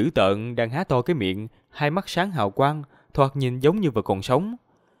thú dữ tợn đang há to cái miệng, hai mắt sáng hào quang, thoạt nhìn giống như vật còn sống.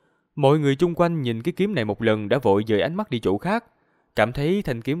 Mọi người chung quanh nhìn cái kiếm này một lần đã vội dời ánh mắt đi chỗ khác, cảm thấy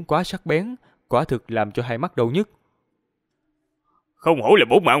thanh kiếm quá sắc bén, quả thực làm cho hai mắt đau nhức. Không hổ là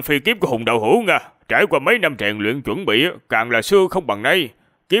bổn mạng phi kiếm của Hùng đạo hữu nha, trải qua mấy năm rèn luyện chuẩn bị, càng là xưa không bằng nay.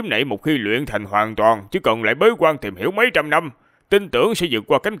 Kiếm này một khi luyện thành hoàn toàn, chỉ cần lại bế quan tìm hiểu mấy trăm năm, tin tưởng sẽ vượt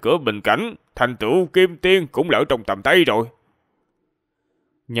qua cánh cửa bình cảnh, thành tựu kim tiên cũng lỡ trong tầm tay rồi.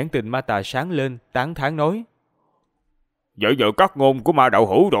 Nhãn tình Ma Tà sáng lên, tán thán nói. Vậy giờ cắt ngôn của Ma đạo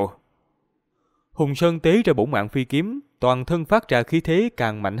hữu rồi. Hùng Sơn tế ra bổn mạng phi kiếm, toàn thân phát ra khí thế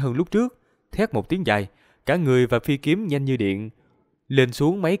càng mạnh hơn lúc trước, thét một tiếng dài, cả người và phi kiếm nhanh như điện, lên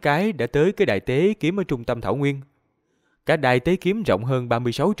xuống mấy cái đã tới cái đài tế kiếm ở trung tâm thảo nguyên. Cả đài tế kiếm rộng hơn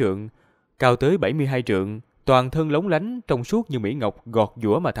 36 trượng, cao tới 72 trượng, toàn thân lóng lánh trong suốt như mỹ ngọc gọt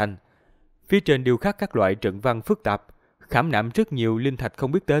giũa mà thành. Phía trên điêu khắc các loại trận văn phức tạp, khảm nạm rất nhiều linh thạch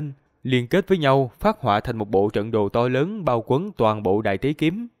không biết tên, liên kết với nhau phát họa thành một bộ trận đồ to lớn bao quấn toàn bộ đài tế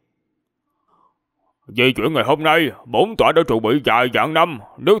kiếm. Vì chuyện ngày hôm nay, bổn tọa đã chuẩn bị vài vạn năm,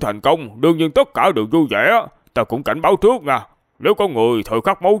 nếu thành công, đương nhiên tất cả đều vui vẻ. Ta cũng cảnh báo trước nha, nếu có người thời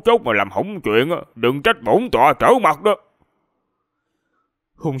khắc mấu chốt mà làm hỏng chuyện, đừng trách bổn tọa trở mặt đó.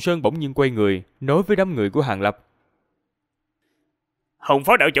 Hùng Sơn bỗng nhiên quay người, nói với đám người của Hàng Lập. Hùng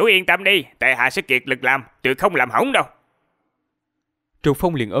phó đạo chủ yên tâm đi, tại hạ sẽ kiệt lực làm, tuyệt không làm hỏng đâu. Trục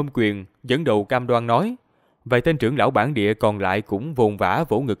Phong liền ôm quyền, dẫn đầu cam đoan nói. Vài tên trưởng lão bản địa còn lại cũng vồn vã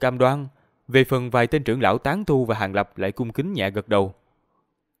vỗ ngực cam đoan. Về phần vài tên trưởng lão tán tu và Hàng Lập lại cung kính nhẹ gật đầu.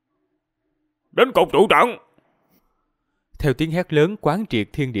 Đến cục chủ trận. Theo tiếng hét lớn quán triệt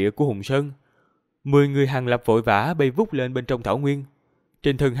thiên địa của Hùng Sơn, 10 người Hàng Lập vội vã bay vút lên bên trong thảo nguyên.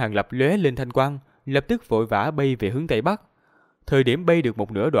 Trên thân Hàng Lập lóe lên thanh quang, lập tức vội vã bay về hướng tây bắc. Thời điểm bay được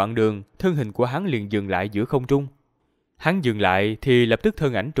một nửa đoạn đường, thân hình của hắn liền dừng lại giữa không trung. Hắn dừng lại thì lập tức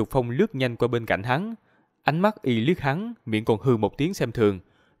thân ảnh Trục Phong lướt nhanh qua bên cạnh hắn, ánh mắt y liếc hắn, miệng còn hừ một tiếng xem thường,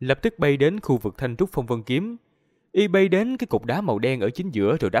 lập tức bay đến khu vực thanh trúc phong vân kiếm. Y bay đến cái cục đá màu đen ở chính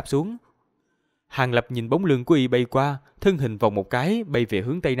giữa rồi đáp xuống. Hàng Lập nhìn bóng lưng của y bay qua, thân hình vòng một cái bay về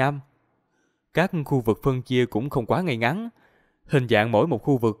hướng tây nam. Các khu vực phân chia cũng không quá ngay ngắn, hình dạng mỗi một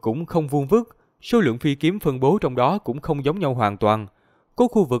khu vực cũng không vuông vức, số lượng phi kiếm phân bố trong đó cũng không giống nhau hoàn toàn. Có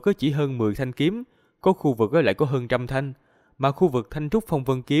khu vực có chỉ hơn 10 thanh kiếm, có khu vực lại có hơn trăm thanh, mà khu vực thanh trúc phong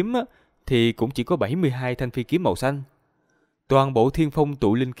vân kiếm thì cũng chỉ có 72 thanh phi kiếm màu xanh. Toàn bộ thiên phong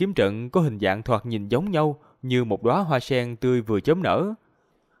tụ linh kiếm trận có hình dạng thoạt nhìn giống nhau như một đóa hoa sen tươi vừa chớm nở.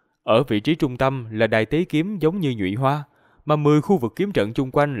 Ở vị trí trung tâm là đài tế kiếm giống như nhụy hoa, mà 10 khu vực kiếm trận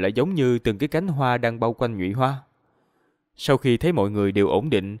chung quanh lại giống như từng cái cánh hoa đang bao quanh nhụy hoa. Sau khi thấy mọi người đều ổn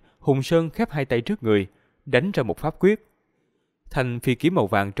định, Hùng Sơn khép hai tay trước người, đánh ra một pháp quyết. Thanh phi kiếm màu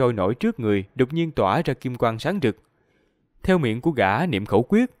vàng trôi nổi trước người đột nhiên tỏa ra kim quang sáng rực. Theo miệng của gã niệm khẩu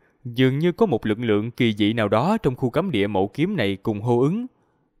quyết, dường như có một lực lượng kỳ dị nào đó trong khu cấm địa mộ kiếm này cùng hô ứng,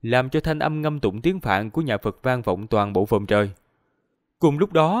 làm cho thanh âm ngâm tụng tiếng Phạn của nhà Phật vang vọng toàn bộ vòm trời. Cùng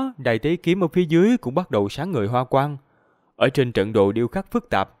lúc đó, đài tế kiếm ở phía dưới cũng bắt đầu sáng ngời hoa quang. Ở trên trận đồ điêu khắc phức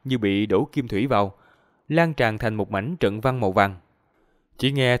tạp như bị đổ kim thủy vào, lan tràn thành một mảnh trận văn màu vàng.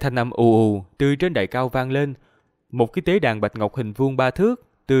 Chỉ nghe thanh âm ù ù từ trên đài cao vang lên, một cái tế đàn bạch ngọc hình vuông 3 thước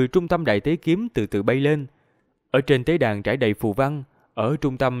từ trung tâm đài tế kiếm từ từ bay lên. Ở trên tế đàn trải đầy phù văn, ở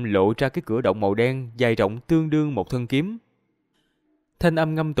trung tâm lộ ra cái cửa động màu đen dài rộng tương đương một thân kiếm. Thanh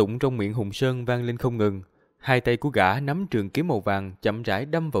âm ngâm tụng trong miệng Hùng Sơn vang lên không ngừng, hai tay của gã nắm trường kiếm màu vàng chậm rãi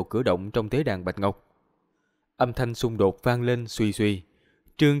đâm vào cửa động trong tế đàn bạch ngọc. Âm thanh xung đột vang lên suy suy.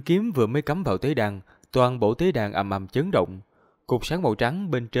 Trường kiếm vừa mới cắm vào tế đàn, toàn bộ tế đàn ầm ầm chấn động. Cột sáng màu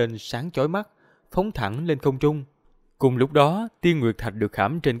trắng bên trên sáng chói mắt, phóng thẳng lên không trung. Cùng lúc đó, tiên nguyệt thạch được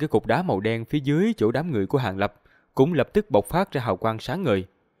khảm trên cái cột đá màu đen phía dưới chỗ đám người của Hàng Lập cũng lập tức bộc phát ra hào quang sáng ngời.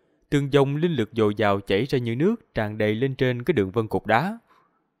 Từng dòng linh lực dồi dào chảy ra như nước tràn đầy lên trên cái đường vân cột đá.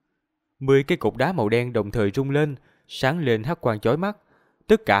 10 cái cột đá màu đen đồng thời rung lên, sáng lên hắc quang chói mắt.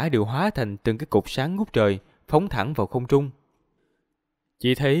 Tất cả đều hóa thành từng cái cột sáng ngút trời, phóng thẳng vào không trung.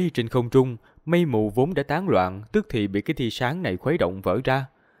 Chỉ thấy trên không trung, mây mù vốn đã tán loạn, tức thì bị cái tia sáng này khuấy động vỡ ra.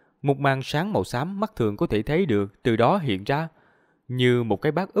 Một màn sáng màu xám mắt thường có thể thấy được từ đó hiện ra, như một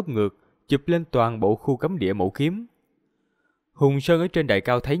cái bát úp ngược, chụp lên toàn bộ khu cấm địa mộ kiếm. Hùng Sơn ở trên đài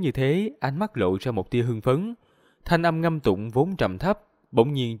cao thấy như thế, ánh mắt lộ ra một tia hưng phấn. Thanh âm ngâm tụng vốn trầm thấp,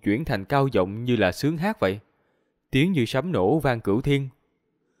 bỗng nhiên chuyển thành cao giọng như là sướng hát vậy. Tiếng như sấm nổ vang cửu thiên.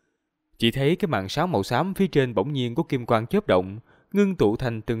 Chỉ thấy cái màn sáng màu xám phía trên bỗng nhiên có kim quang chớp động, ngưng tụ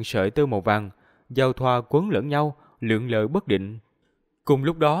thành từng sợi tơ màu vàng, giao thoa quấn lẫn nhau, lượn lờ bất định. Cùng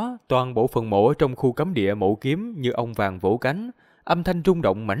lúc đó, toàn bộ phần mộ ở trong khu cấm địa mộ kiếm như ong vàng vỗ cánh, âm thanh rung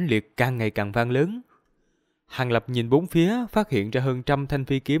động mãnh liệt càng ngày càng vang lớn. Hàng Lập nhìn bốn phía, phát hiện ra hơn 100 thanh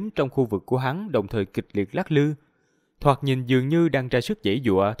phi kiếm trong khu vực của hắn đồng thời kịch liệt lắc lư. Thoạt nhìn dường như đang ra sức giãy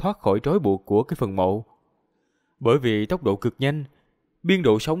giụa thoát khỏi trói buộc của cái phần mộ. Bởi vì tốc độ cực nhanh, biên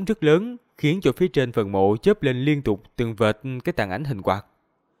độ sóng rất lớn, khiến cho phía trên phần mộ chớp lên liên tục từng vệt cái tàn ảnh hình quạt.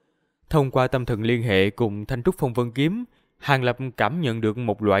 Thông qua tâm thần liên hệ cùng thanh trúc phong vân kiếm, Hàng Lập cảm nhận được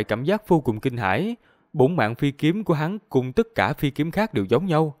một loại cảm giác vô cùng kinh hãi. Bổn mạng phi kiếm của hắn cùng tất cả phi kiếm khác đều giống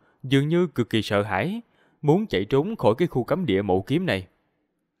nhau, dường như cực kỳ sợ hãi, muốn chạy trốn khỏi cái khu cấm địa mộ kiếm này.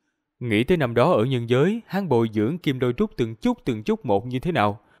 Nghĩ tới năm đó ở nhân giới, hắn bồi dưỡng kim đôi trúc từng chút một như thế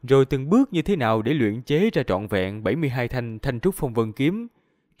nào, rồi từng bước như thế nào để luyện chế ra trọn vẹn 72 thanh thanh trúc phong vân kiếm.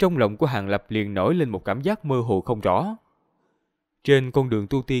 Trong lòng của Hàng Lập liền nổi lên một cảm giác mơ hồ không rõ. Trên con đường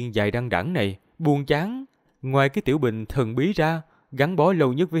tu tiên dài đăng đẵng này, buồn chán, ngoài cái tiểu bình thần bí ra, gắn bó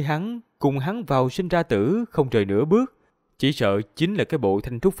lâu nhất với hắn, cùng hắn vào sinh ra tử không rời nửa bước, chỉ sợ chính là cái bộ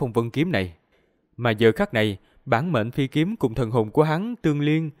thanh trúc phong vân kiếm này. Mà giờ khắc này, bản mệnh phi kiếm cùng thần hồn của hắn tương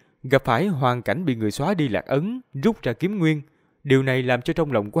liên, gặp phải hoàn cảnh bị người xóa đi lạc ấn, rút ra kiếm nguyên. Điều này làm cho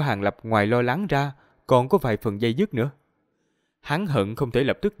trong lòng của Hàng Lập ngoài lo lắng ra, còn có vài phần dây dứt nữa. Hắn hận không thể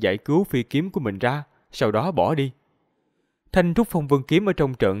lập tức giải cứu phi kiếm của mình ra, sau đó bỏ đi. Thanh trúc phong vân kiếm ở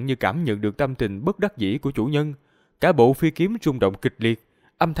trong trận như cảm nhận được tâm tình bất đắc dĩ của chủ nhân. Cả bộ phi kiếm rung động kịch liệt,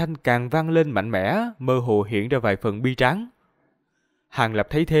 âm thanh càng vang lên mạnh mẽ, mơ hồ hiện ra vài phần bi tráng. Hàng Lập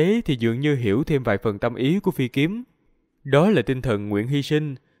thấy thế thì dường như hiểu thêm vài phần tâm ý của phi kiếm. Đó là tinh thần nguyện hy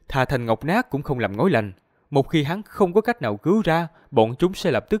sinh, thà thành ngọc nát cũng không làm ngói lành. Một khi hắn không có cách nào cứu ra, bọn chúng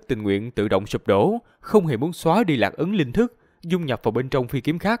sẽ lập tức tình nguyện tự động sụp đổ, không hề muốn xóa đi lạc ấn linh thức, dung nhập vào bên trong phi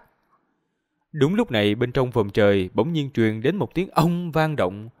kiếm khác. Đúng lúc này bên trong vòm trời bỗng nhiên truyền đến một tiếng ong vang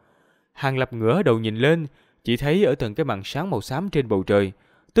động. Hàng Lập ngửa đầu nhìn lên, chỉ thấy ở tầng cái màn sáng màu xám trên bầu trời,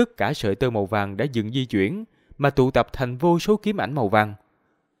 tất cả sợi tơ màu vàng đã dừng di chuyển, mà tụ tập thành vô số kiếm ảnh màu vàng.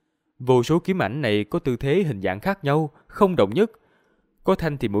 Vô số kiếm ảnh này có tư thế hình dạng khác nhau, không đồng nhất. Có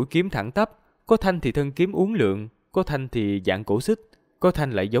thanh thì mũi kiếm thẳng tắp, có thanh thì thân kiếm uốn lượn, có thanh thì dạng cổ xích, có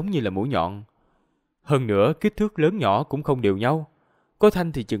thanh lại giống như là mũi nhọn. Hơn nữa kích thước lớn nhỏ cũng không đều nhau. Có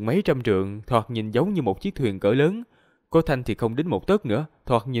thanh thì chừng mấy trăm trượng, thoạt nhìn giống như một chiếc thuyền cỡ lớn. Có thanh thì không đến một tấc nữa,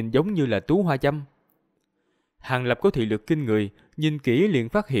 thoạt nhìn giống như là tú hoa châm. Hàng Lập có thị lực kinh người, nhìn kỹ liền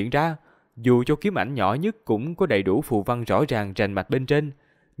phát hiện ra, dù cho kiếm ảnh nhỏ nhất cũng có đầy đủ phù văn rõ ràng rành mạch bên trên,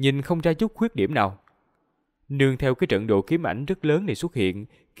 nhìn không ra chút khuyết điểm nào. Nương theo cái trận đồ kiếm ảnh rất lớn này xuất hiện,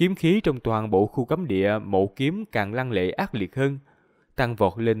 kiếm khí trong toàn bộ khu cấm địa mộ kiếm càng lăng lệ ác liệt hơn, tăng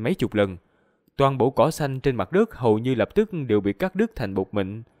vọt lên mấy chục lần. Toàn bộ cỏ xanh trên mặt đất hầu như lập tức đều bị cắt đứt thành bột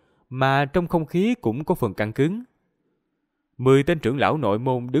mịn, mà trong không khí cũng có phần căng cứng. 10 tên trưởng lão nội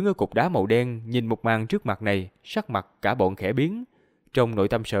môn đứng ở cột đá màu đen nhìn một màn trước mặt này, sắc mặt cả bọn khẽ biến, trong nội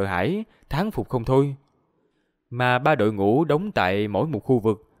tâm sợ hãi, thán phục không thôi. Mà 3 đội ngũ đóng tại mỗi một khu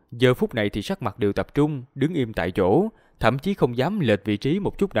vực, giờ phút này thì sắc mặt đều tập trung, đứng im tại chỗ, thậm chí không dám lệch vị trí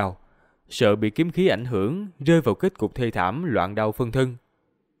một chút nào, sợ bị kiếm khí ảnh hưởng, rơi vào kết cục thê thảm loạn đau phân thân.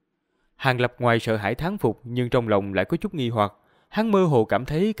 Hàng Lập ngoài sợ hãi thán phục nhưng trong lòng lại có chút nghi hoặc, hắn mơ hồ cảm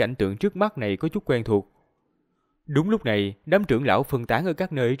thấy cảnh tượng trước mắt này có chút quen thuộc. Đúng lúc này, đám trưởng lão phân tán ở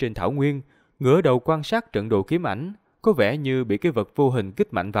các nơi trên thảo nguyên, ngửa đầu quan sát trận đồ kiếm ảnh, có vẻ như bị cái vật vô hình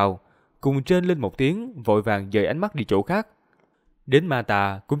kích mạnh vào, cùng trên lên một tiếng, vội vàng dời ánh mắt đi chỗ khác. Đến Ma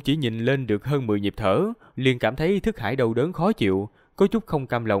Tà cũng chỉ nhìn lên được hơn 10 nhịp thở, liền cảm thấy thức hải đau đớn khó chịu, có chút không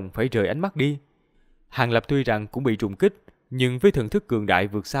cam lòng phải rời ánh mắt đi. Hàng Lập tuy rằng cũng bị trùng kích, nhưng với thần thức cường đại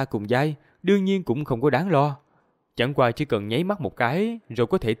vượt xa cùng giai, đương nhiên cũng không có đáng lo. Chẳng qua chỉ cần nháy mắt một cái, rồi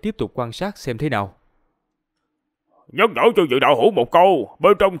có thể tiếp tục quan sát xem thế nào. Nhắc nhở cho vị đạo hữu một câu,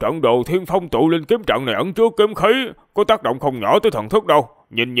 bên trong trận đồ thiên phong tụ linh kiếm trận này ẩn chứa kiếm khí, có tác động không nhỏ tới thần thức đâu,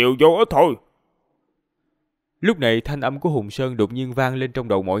 nhìn nhiều vô ít thôi. Lúc này thanh âm của Hùng Sơn đột nhiên vang lên trong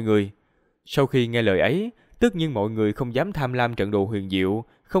đầu mọi người. Sau khi nghe lời ấy, tất nhiên mọi người không dám tham lam trận đồ huyền diệu,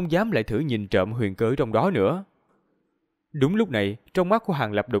 không dám lại thử nhìn trộm huyền cơ trong đó nữa. Đúng lúc này, trong mắt của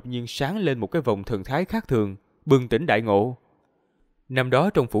Hàng Lập đột nhiên sáng lên một cái vòng thần thái khác thường, bừng tỉnh đại ngộ. Năm đó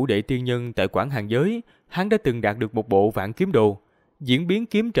trong phủ đệ tiên nhân tại Quảng Hàng Giới, hắn đã từng đạt được một bộ vạn kiếm đồ. Diễn biến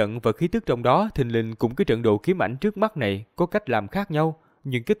kiếm trận và khí tức trong đó thình lình cùng cái trận đồ kiếm ảnh trước mắt này có cách làm khác nhau,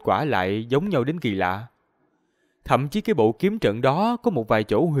 nhưng kết quả lại giống nhau đến kỳ lạ. Thậm chí cái bộ kiếm trận đó có một vài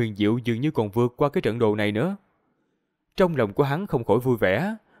chỗ huyền diệu dường như còn vượt qua cái trận đồ này nữa. Trong lòng của hắn không khỏi vui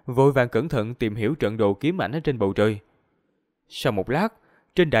vẻ, vội vàng cẩn thận tìm hiểu trận đồ kiếm ảnh ở trên bầu trời. Sau một lát,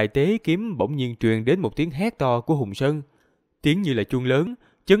 trên đài tế kiếm bỗng nhiên truyền đến một tiếng hét to của Hùng Sơn. Tiếng như là chuông lớn,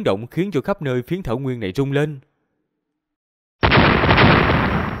 chấn động khiến cho khắp nơi phiến thảo nguyên này rung lên.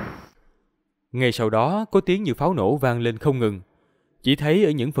 Ngay sau đó có tiếng như pháo nổ vang lên không ngừng. Chỉ thấy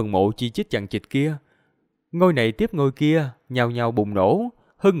ở những phần mộ chi chít chằng chịt kia, ngôi này tiếp ngôi kia nhào nhào bùng nổ,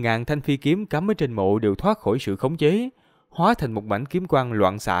 hơn ngàn thanh phi kiếm cắm ở trên mộ đều thoát khỏi sự khống chế, hóa thành một mảnh kiếm quang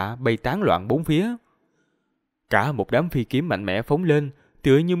loạn xạ bay tán loạn bốn phía. Cả một đám phi kiếm mạnh mẽ phóng lên,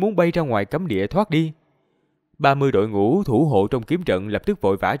 tựa như muốn bay ra ngoài cấm địa thoát đi. 30 đội ngũ thủ hộ trong kiếm trận lập tức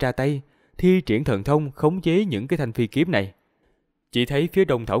vội vã ra tay, thi triển thần thông khống chế những cái thanh phi kiếm này. Chỉ thấy phía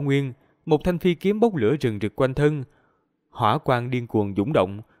đông thảo nguyên, một thanh phi kiếm bốc lửa rừng rực quanh thân, hỏa quang điên cuồng dũng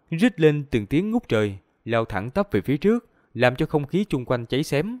động, rít lên từng tiếng ngút trời, lao thẳng tắp về phía trước, làm cho không khí chung quanh cháy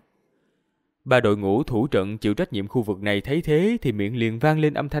xém. Ba đội ngũ thủ trận chịu trách nhiệm khu vực này thấy thế thì miệng liền vang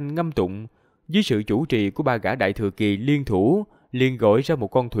lên âm thanh ngâm tụng. Dưới sự chủ trì của ba gã đại thừa kỳ liên thủ, liền gọi ra một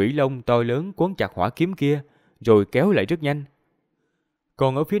con thủy long to lớn quấn chặt hỏa kiếm kia, rồi kéo lại rất nhanh.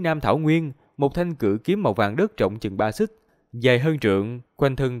 Còn ở phía nam thảo nguyên, một thanh cự kiếm màu vàng đất rộng chừng 3 xích, dài hơn trượng,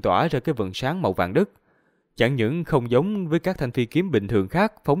 quanh thân tỏa ra cái vầng sáng màu vàng đất. Chẳng những không giống với các thanh phi kiếm bình thường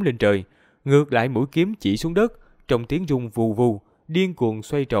khác phóng lên trời, ngược lại mũi kiếm chỉ xuống đất, trong tiếng rung vù vù, điên cuồng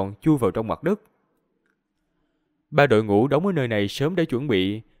xoay tròn chui vào trong mặt đất. Ba đội ngũ đóng ở nơi này sớm đã chuẩn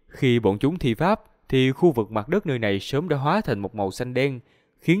bị, khi bọn chúng thi pháp thì khu vực mặt đất nơi này sớm đã hóa thành một màu xanh đen,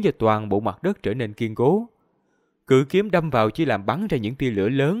 khiến cho toàn bộ mặt đất trở nên kiên cố. Cự kiếm đâm vào chỉ làm bắn ra những tia lửa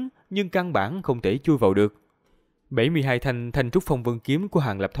lớn, nhưng căn bản không thể chui vào được. 72 thanh trúc phong vân kiếm của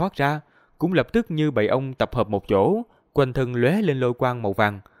Hàng Lập thoát ra, cũng lập tức như bầy ong tập hợp một chỗ, quanh thân lóe lên lôi quang màu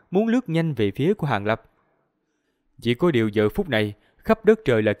vàng, muốn lướt nhanh về phía của Hàng Lập. Chỉ có điều giờ phút này, khắp đất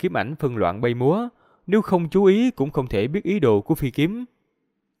trời là kiếm ảnh phân loạn bay múa, nếu không chú ý cũng không thể biết ý đồ của phi kiếm.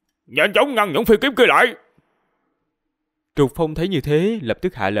 Nhanh chóng ngăn những phi kiếm kia lại! Trục Phong thấy như thế, lập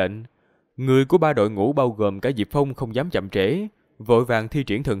tức hạ lệnh. Người của ba đội ngũ bao gồm cả Diệp Phong không dám chậm trễ, vội vàng thi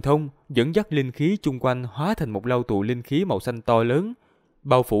triển thần thông, dẫn dắt linh khí chung quanh hóa thành một lao tù linh khí màu xanh to lớn,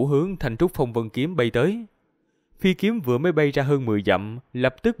 bao phủ hướng thanh trúc phong vân kiếm bay tới. Phi kiếm vừa mới bay ra hơn 10 dặm,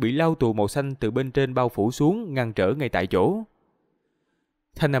 lập tức bị lao tù màu xanh từ bên trên bao phủ xuống, ngăn trở ngay tại chỗ.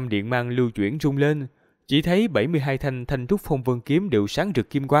 Thanh âm điện mang lưu chuyển rung lên, chỉ thấy 72 thanh trúc phong vân kiếm đều sáng rực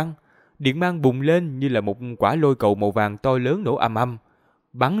kim quang, điện mang bùng lên như là một quả lôi cầu màu vàng to lớn nổ ầm ầm,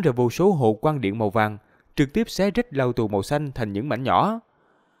 bắn ra vô số hồ quang điện màu vàng, trực tiếp xé rách lao tù màu xanh thành những mảnh nhỏ.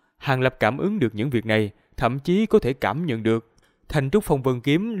 Hàng Lập cảm ứng được những việc này, thậm chí có thể cảm nhận được thanh trúc phong vân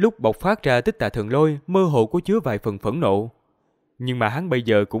kiếm lúc bộc phát ra tích tà thần lôi mơ hồ có chứa vài phần phẫn nộ. Nhưng mà hắn bây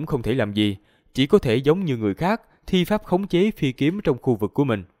giờ cũng không thể làm gì, chỉ có thể giống như người khác thi pháp khống chế phi kiếm trong khu vực của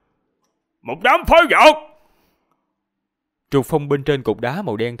mình. Một đám phế vật! Trục Phong bên trên cục đá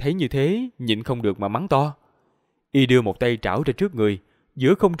màu đen thấy như thế, nhịn không được mà mắng to. Y đưa một tay trảo ra trước người,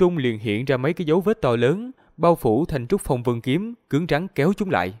 giữa không trung liền hiện ra mấy cái dấu vết to lớn, bao phủ thanh trúc phong vân kiếm, cứng rắn kéo chúng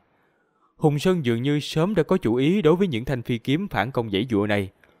lại. Hùng Sơn dường như sớm đã có chủ ý đối với những thanh phi kiếm phản công giãy giụa này.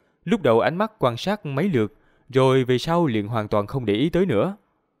 Lúc đầu ánh mắt quan sát mấy lượt, rồi về sau liền hoàn toàn không để ý tới nữa.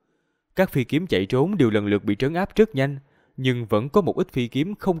 Các phi kiếm chạy trốn đều lần lượt bị trấn áp rất nhanh, nhưng vẫn có một ít phi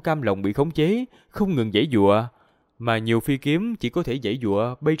kiếm không cam lòng bị khống chế, không ngừng giãy giụa, mà nhiều phi kiếm chỉ có thể giãy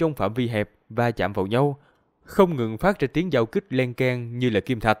giụa bay trong phạm vi hẹp và chạm vào nhau, không ngừng phát ra tiếng giao kích len keng như là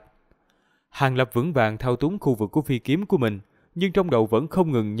kim thạch. Hàng Lập vững vàng thao túng khu vực của phi kiếm của mình, nhưng trong đầu vẫn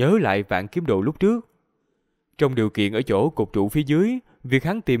không ngừng nhớ lại vạn kiếm đồ lúc trước. Trong điều kiện ở chỗ cột trụ phía dưới, việc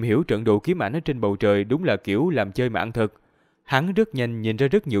hắn tìm hiểu trận đồ kiếm ảnh ở trên bầu trời đúng là kiểu làm chơi mà ăn thật. Hắn rất nhanh nhìn ra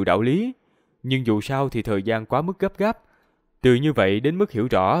rất nhiều đạo lý, nhưng dù sao thì thời gian quá mức gấp gáp, từ như vậy đến mức hiểu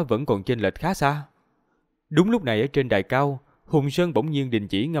rõ vẫn còn chênh lệch khá xa. Đúng lúc này ở trên đài cao, Hùng Sơn bỗng nhiên đình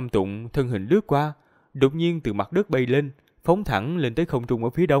chỉ ngâm tụng, thân hình lướt qua, đột nhiên từ mặt đất bay lên, phóng thẳng lên tới không trung ở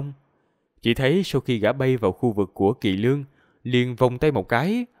phía đông. Chỉ thấy sau khi gã bay vào khu vực của Kỳ Lương, liền vòng tay một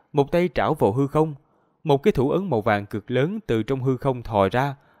cái, một tay trảo vào hư không, một cái thủ ấn màu vàng cực lớn từ trong hư không thò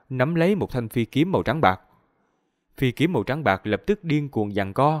ra, nắm lấy một thanh phi kiếm màu trắng bạc. Phi kiếm màu trắng bạc lập tức điên cuồng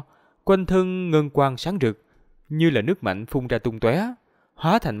giằng co, quanh thân ngân quang sáng rực, như là nước mạnh phun ra tung tóe,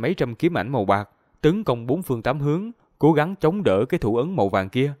 hóa thành mấy trăm kiếm ảnh màu bạc, tấn công bốn phương tám hướng, cố gắng chống đỡ cái thủ ấn màu vàng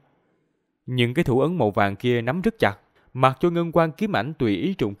kia. Nhưng cái thủ ấn màu vàng kia nắm rất chặt, mặc cho ngân quang kiếm ảnh tùy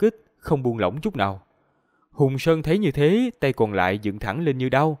ý trùng kích, không buông lỏng chút nào. Hùng Sơn thấy như thế, tay còn lại dựng thẳng lên như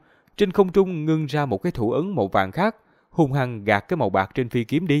đao, trên không trung ngưng ra một cái thủ ấn màu vàng khác, hung hăng gạt cái màu bạc trên phi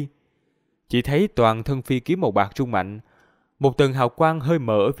kiếm đi. Chỉ thấy toàn thân phi kiếm màu bạc rung mạnh, một tầng hào quang hơi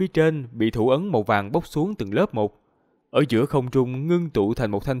mờ ở phía trên bị thủ ấn màu vàng bốc xuống từng lớp một. Ở giữa không trung ngưng tụ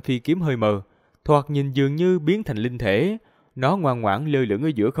thành một thanh phi kiếm hơi mờ, thoạt nhìn dường như biến thành linh thể. Nó ngoan ngoãn lơ lửng ở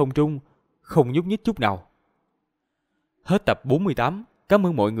giữa không trung, không nhúc nhích chút nào. Hết tập 48. Cảm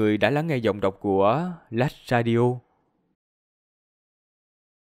ơn mọi người đã lắng nghe giọng đọc của Last Radio.